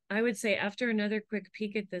 I would say after another quick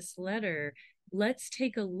peek at this letter, let's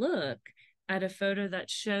take a look at a photo that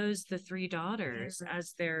shows the 3 daughters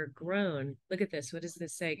as they're grown. Look at this. What does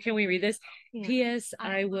this say? Can we read this? P.S.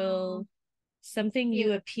 I will something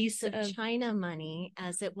you a piece of China money,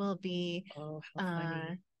 as it will be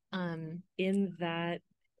in that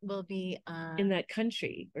will be in that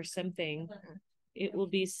country or something. It will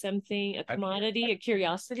be something, a commodity, a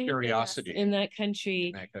curiosity in that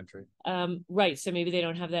country. Right. So maybe they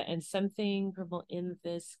don't have that. And something in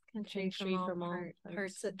this country from all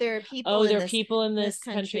parts. There are people. There are people in this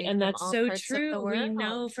country, and that's so true. We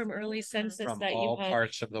know from early census that you had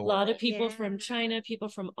parts of the a world. lot of people from China, people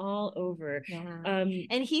from all over. Yeah.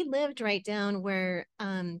 And he lived right down where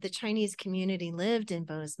the Chinese community lived in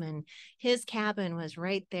Bozeman. His cabin was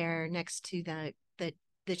right there next to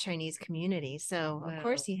the Chinese community. So of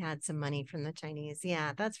course he had some money from the Chinese.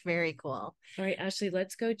 Yeah, that's very cool. All right, Ashley,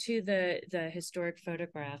 let's go to the historic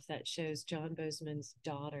photograph that shows John Bozeman's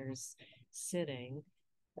daughters sitting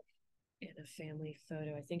in a family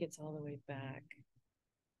photo. I think it's all the way back.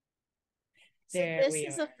 There so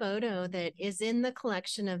this is a photo that is in the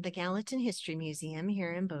collection of the Gallatin History Museum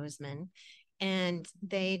here in Bozeman. And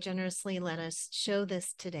they generously let us show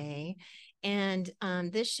this today. And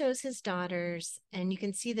this shows his daughters, and you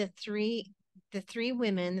can see the three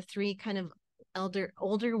women, the 3 kind of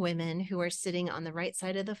older women who are sitting on the right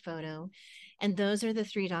side of the photo. And those are the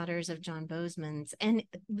 3 daughters of John Bozeman's. And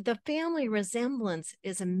the family resemblance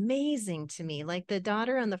is amazing to me. Like the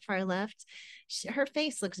daughter on the far left, her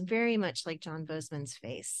face looks very much like John Bozeman's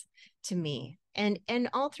face to me. And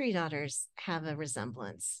all 3 daughters have a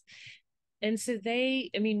resemblance. And so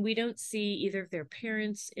we don't see either of their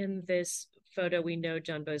parents in this photo. We know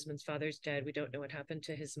John Bozeman's father's dead. We don't know what happened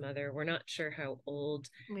to his mother. We're not sure how old.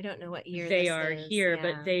 We don't know what year they are here,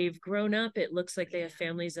 but they've grown up. It looks like they have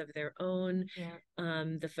families of their own.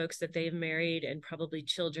 The folks that they've married and probably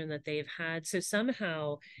children that they've had. So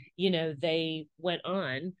somehow, they went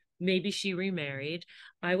on. Maybe she remarried.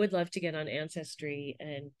 I would love to get on Ancestry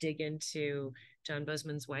and dig into John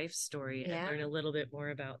Bozeman's wife's story and learn a little bit more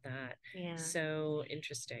about that. Yeah. So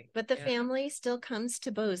interesting. But the family still comes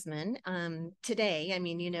to Bozeman today. I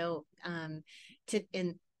mean, and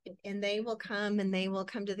they will come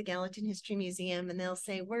to the Gallatin History Museum, and they'll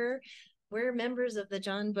say, we're members of the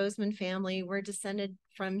John Bozeman family. We're descended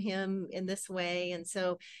from him in this way. And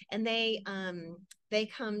so, and they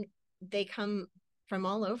come from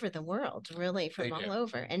all over the world, really, from all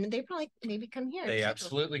over. And they probably maybe come here. They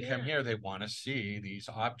absolutely come here. They want to see these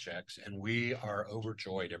objects. And we are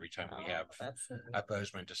overjoyed every time we have a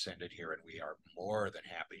Bozeman descendant here. And we are more than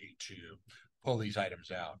happy to pull these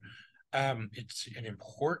items out. It's an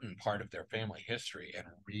important part of their family history and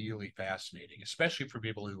really fascinating, especially for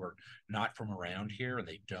people who are not from around here and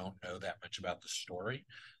they don't know that much about the story.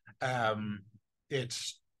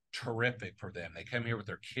 It's terrific for them. They come here with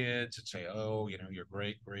their kids and say, "Oh, your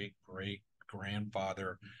great great great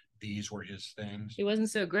grandfather, these were his things." He wasn't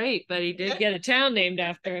so great, but he did get a town named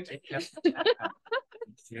after him.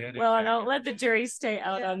 Well, and I'll let the jury stay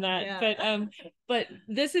out on that. Yeah. But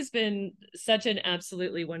this has been such an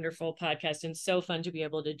absolutely wonderful podcast and so fun to be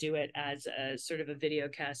able to do it as a sort of a video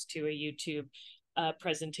cast to a YouTube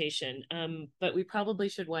presentation. But we probably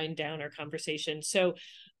should wind down our conversation. So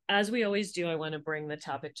as we always do, I want to bring the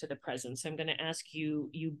topic to the present. So I'm going to ask you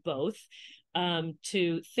both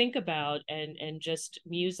to think about and just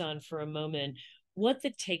muse on for a moment what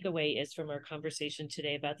the takeaway is from our conversation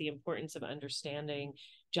today about the importance of understanding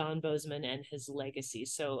John Bozeman and his legacy.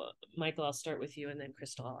 So, Michael, I'll start with you, and then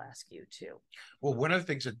Crystal, I'll ask you too. Well, one of the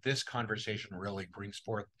things that this conversation really brings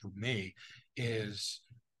forth for me is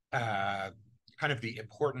kind of the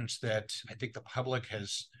importance that I think the public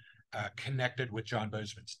has connected with John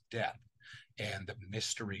Bozeman's death and the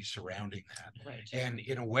mystery surrounding that. Right. And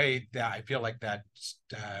in a way that I feel like that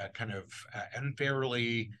kind of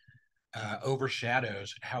unfairly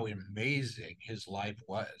overshadows how amazing his life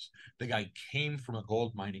was. The guy came from a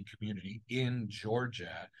gold mining community in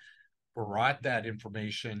Georgia, brought that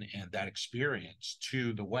information and that experience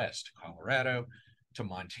to the West, Colorado, to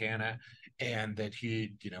Montana, and that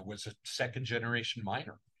he, was a second generation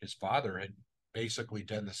miner. His father had basically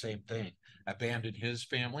done the same thing, abandoned his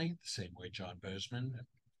family the same way John Bozeman,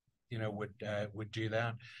 would do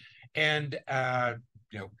that, and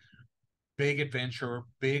big adventurer,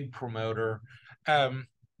 big promoter,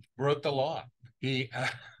 wrote the law. He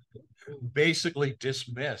basically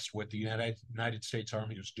dismissed what the United States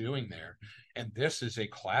Army was doing there. And this is a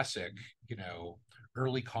classic,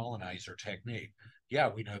 early colonizer technique. Yeah,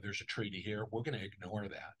 we know there's a treaty here. We're going to ignore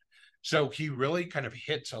that. So he really kind of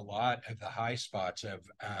hits a lot of the high spots of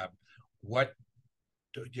what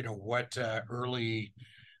early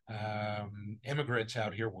immigrants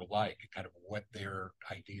out here were like, kind of what their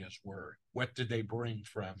ideas were. What did they bring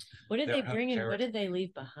from? What did they bring and what did they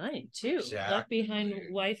leave behind too? Exactly. Left behind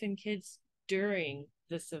wife and kids during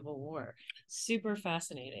the Civil War. Super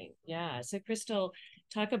fascinating. Yeah. So Crystal,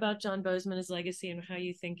 talk about John Bozeman's legacy and how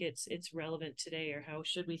you think it's relevant today, or how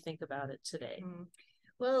should we think about it today?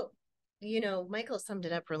 Well, Michael summed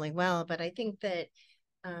it up really well, but I think that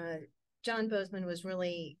John Bozeman was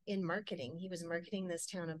really in marketing. He was marketing this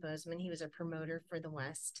town of Bozeman. He was a promoter for the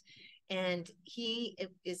West. And he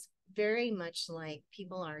is very much like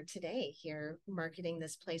people are today here, marketing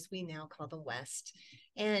this place we now call the West.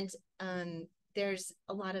 And there's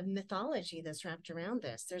a lot of mythology that's wrapped around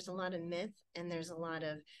this. There's a lot of myth and there's a lot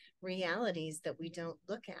of realities that we don't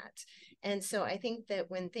look at. And so I think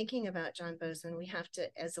that when thinking about John Bozeman, we have to,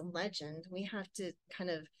 as a legend, we have to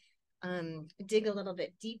kind of dig a little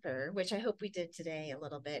bit deeper, which I hope we did today a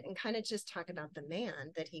little bit, and kind of just talk about the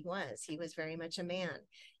man that he was. He was very much a man.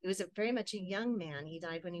 He was very much a young man. He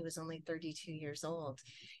died when he was only 32 years old.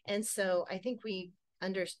 And so I think we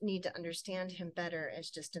need to understand him better as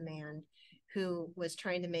just a man who was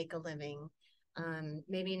trying to make a living,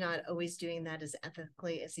 maybe not always doing that as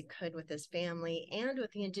ethically as he could with his family and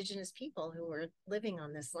with the indigenous people who were living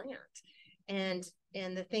on this land. And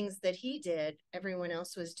the things that he did, everyone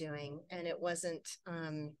else was doing, and it wasn't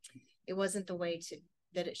the way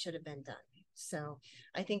that it should have been done. So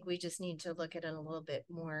I think we just need to look at it a little bit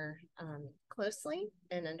more closely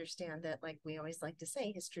and understand that, like we always like to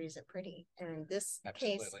say, history isn't pretty, and this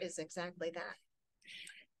Absolutely. Case is exactly that.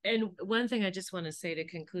 And one thing I just want to say to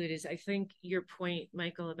conclude is I think your point,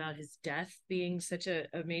 Michael, about his death being such a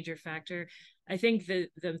major factor, I think the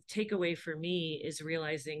takeaway for me is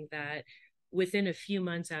realizing that within a few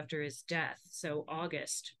months after his death, so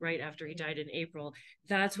August, right after he died in April,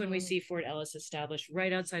 that's when we see Fort Ellis established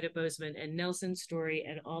right outside of Bozeman, and Nelson Story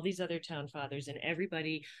and all these other town fathers and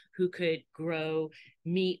everybody who could grow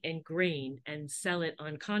meat and grain and sell it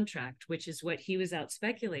on contract, which is what he was out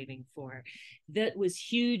speculating for. That was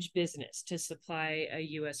huge business to supply a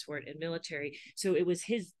U.S. fort and military. So it was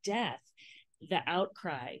his death, the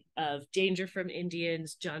outcry of danger from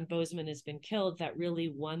Indians, John Bozeman has been killed, that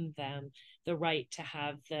really won them the right to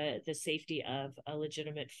have the safety of a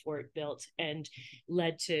legitimate fort built, and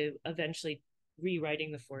led to eventually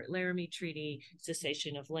rewriting the Fort Laramie Treaty,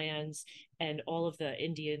 cessation of lands, and all of the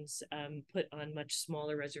Indians put on much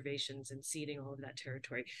smaller reservations and ceding all of that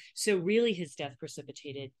territory. So really his death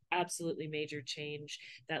precipitated absolutely major change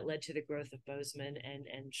that led to the growth of Bozeman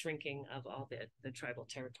and shrinking of all the tribal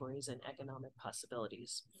territories and economic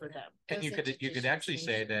possibilities for them. And you could actually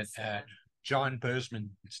say that John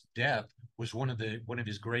Bozeman's death was one of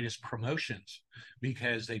his greatest promotions,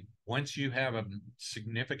 because once you have a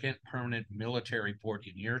significant permanent military port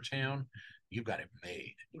in your town, you've got it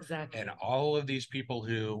made. Exactly. And all of these people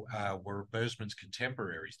who were Bozeman's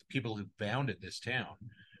contemporaries, the people who founded this town,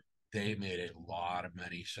 they made a lot of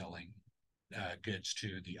money selling goods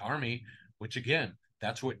to the army, which again,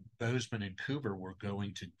 that's what Bozeman and Coover were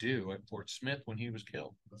going to do at Fort Smith when he was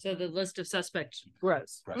killed. So the list of suspects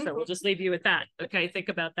grows. Right. So we'll just leave you with that. Okay, think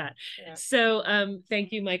about that. Yeah. So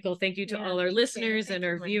thank you, Michael. Thank you to all our listeners and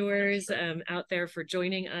our viewers out there for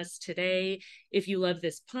joining us today. If you love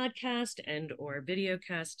this podcast and or video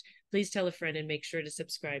cast, please tell a friend and make sure to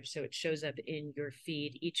subscribe so it shows up in your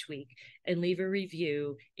feed each week, and leave a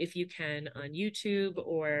review if you can on YouTube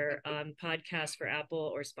or podcast for Apple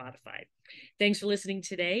or Spotify. Thanks for listening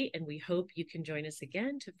today, and we hope you can join us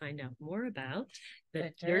again to find out more about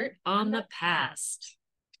the dirt on the past.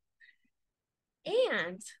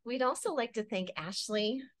 And we'd also like to thank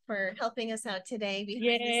Ashley for helping us out today.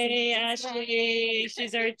 Yay, Ashley.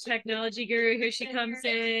 She's our technology guru. Here she comes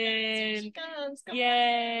in. Here she comes.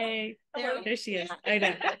 Yay. There she is. I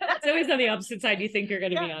know. It's always on the opposite side you think you're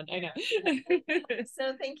going to be on. I know.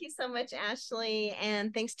 So thank you so much, Ashley.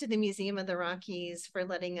 And thanks to the Museum of the Rockies for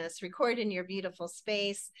letting us record in your beautiful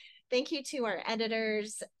space. Thank you to our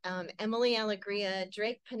editors, Emily Alegria,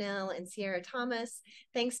 Drake Pinnell, and Sierra Thomas.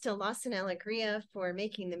 Thanks to Lawson Alegria for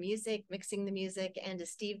making the music, mixing the music, and to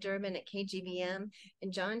Steve Durbin at KGBM,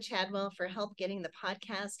 and John Chadwell for help getting the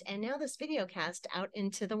podcast and now this video cast out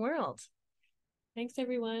into the world. Thanks,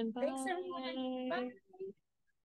 everyone. Bye. Thanks, everyone. Bye.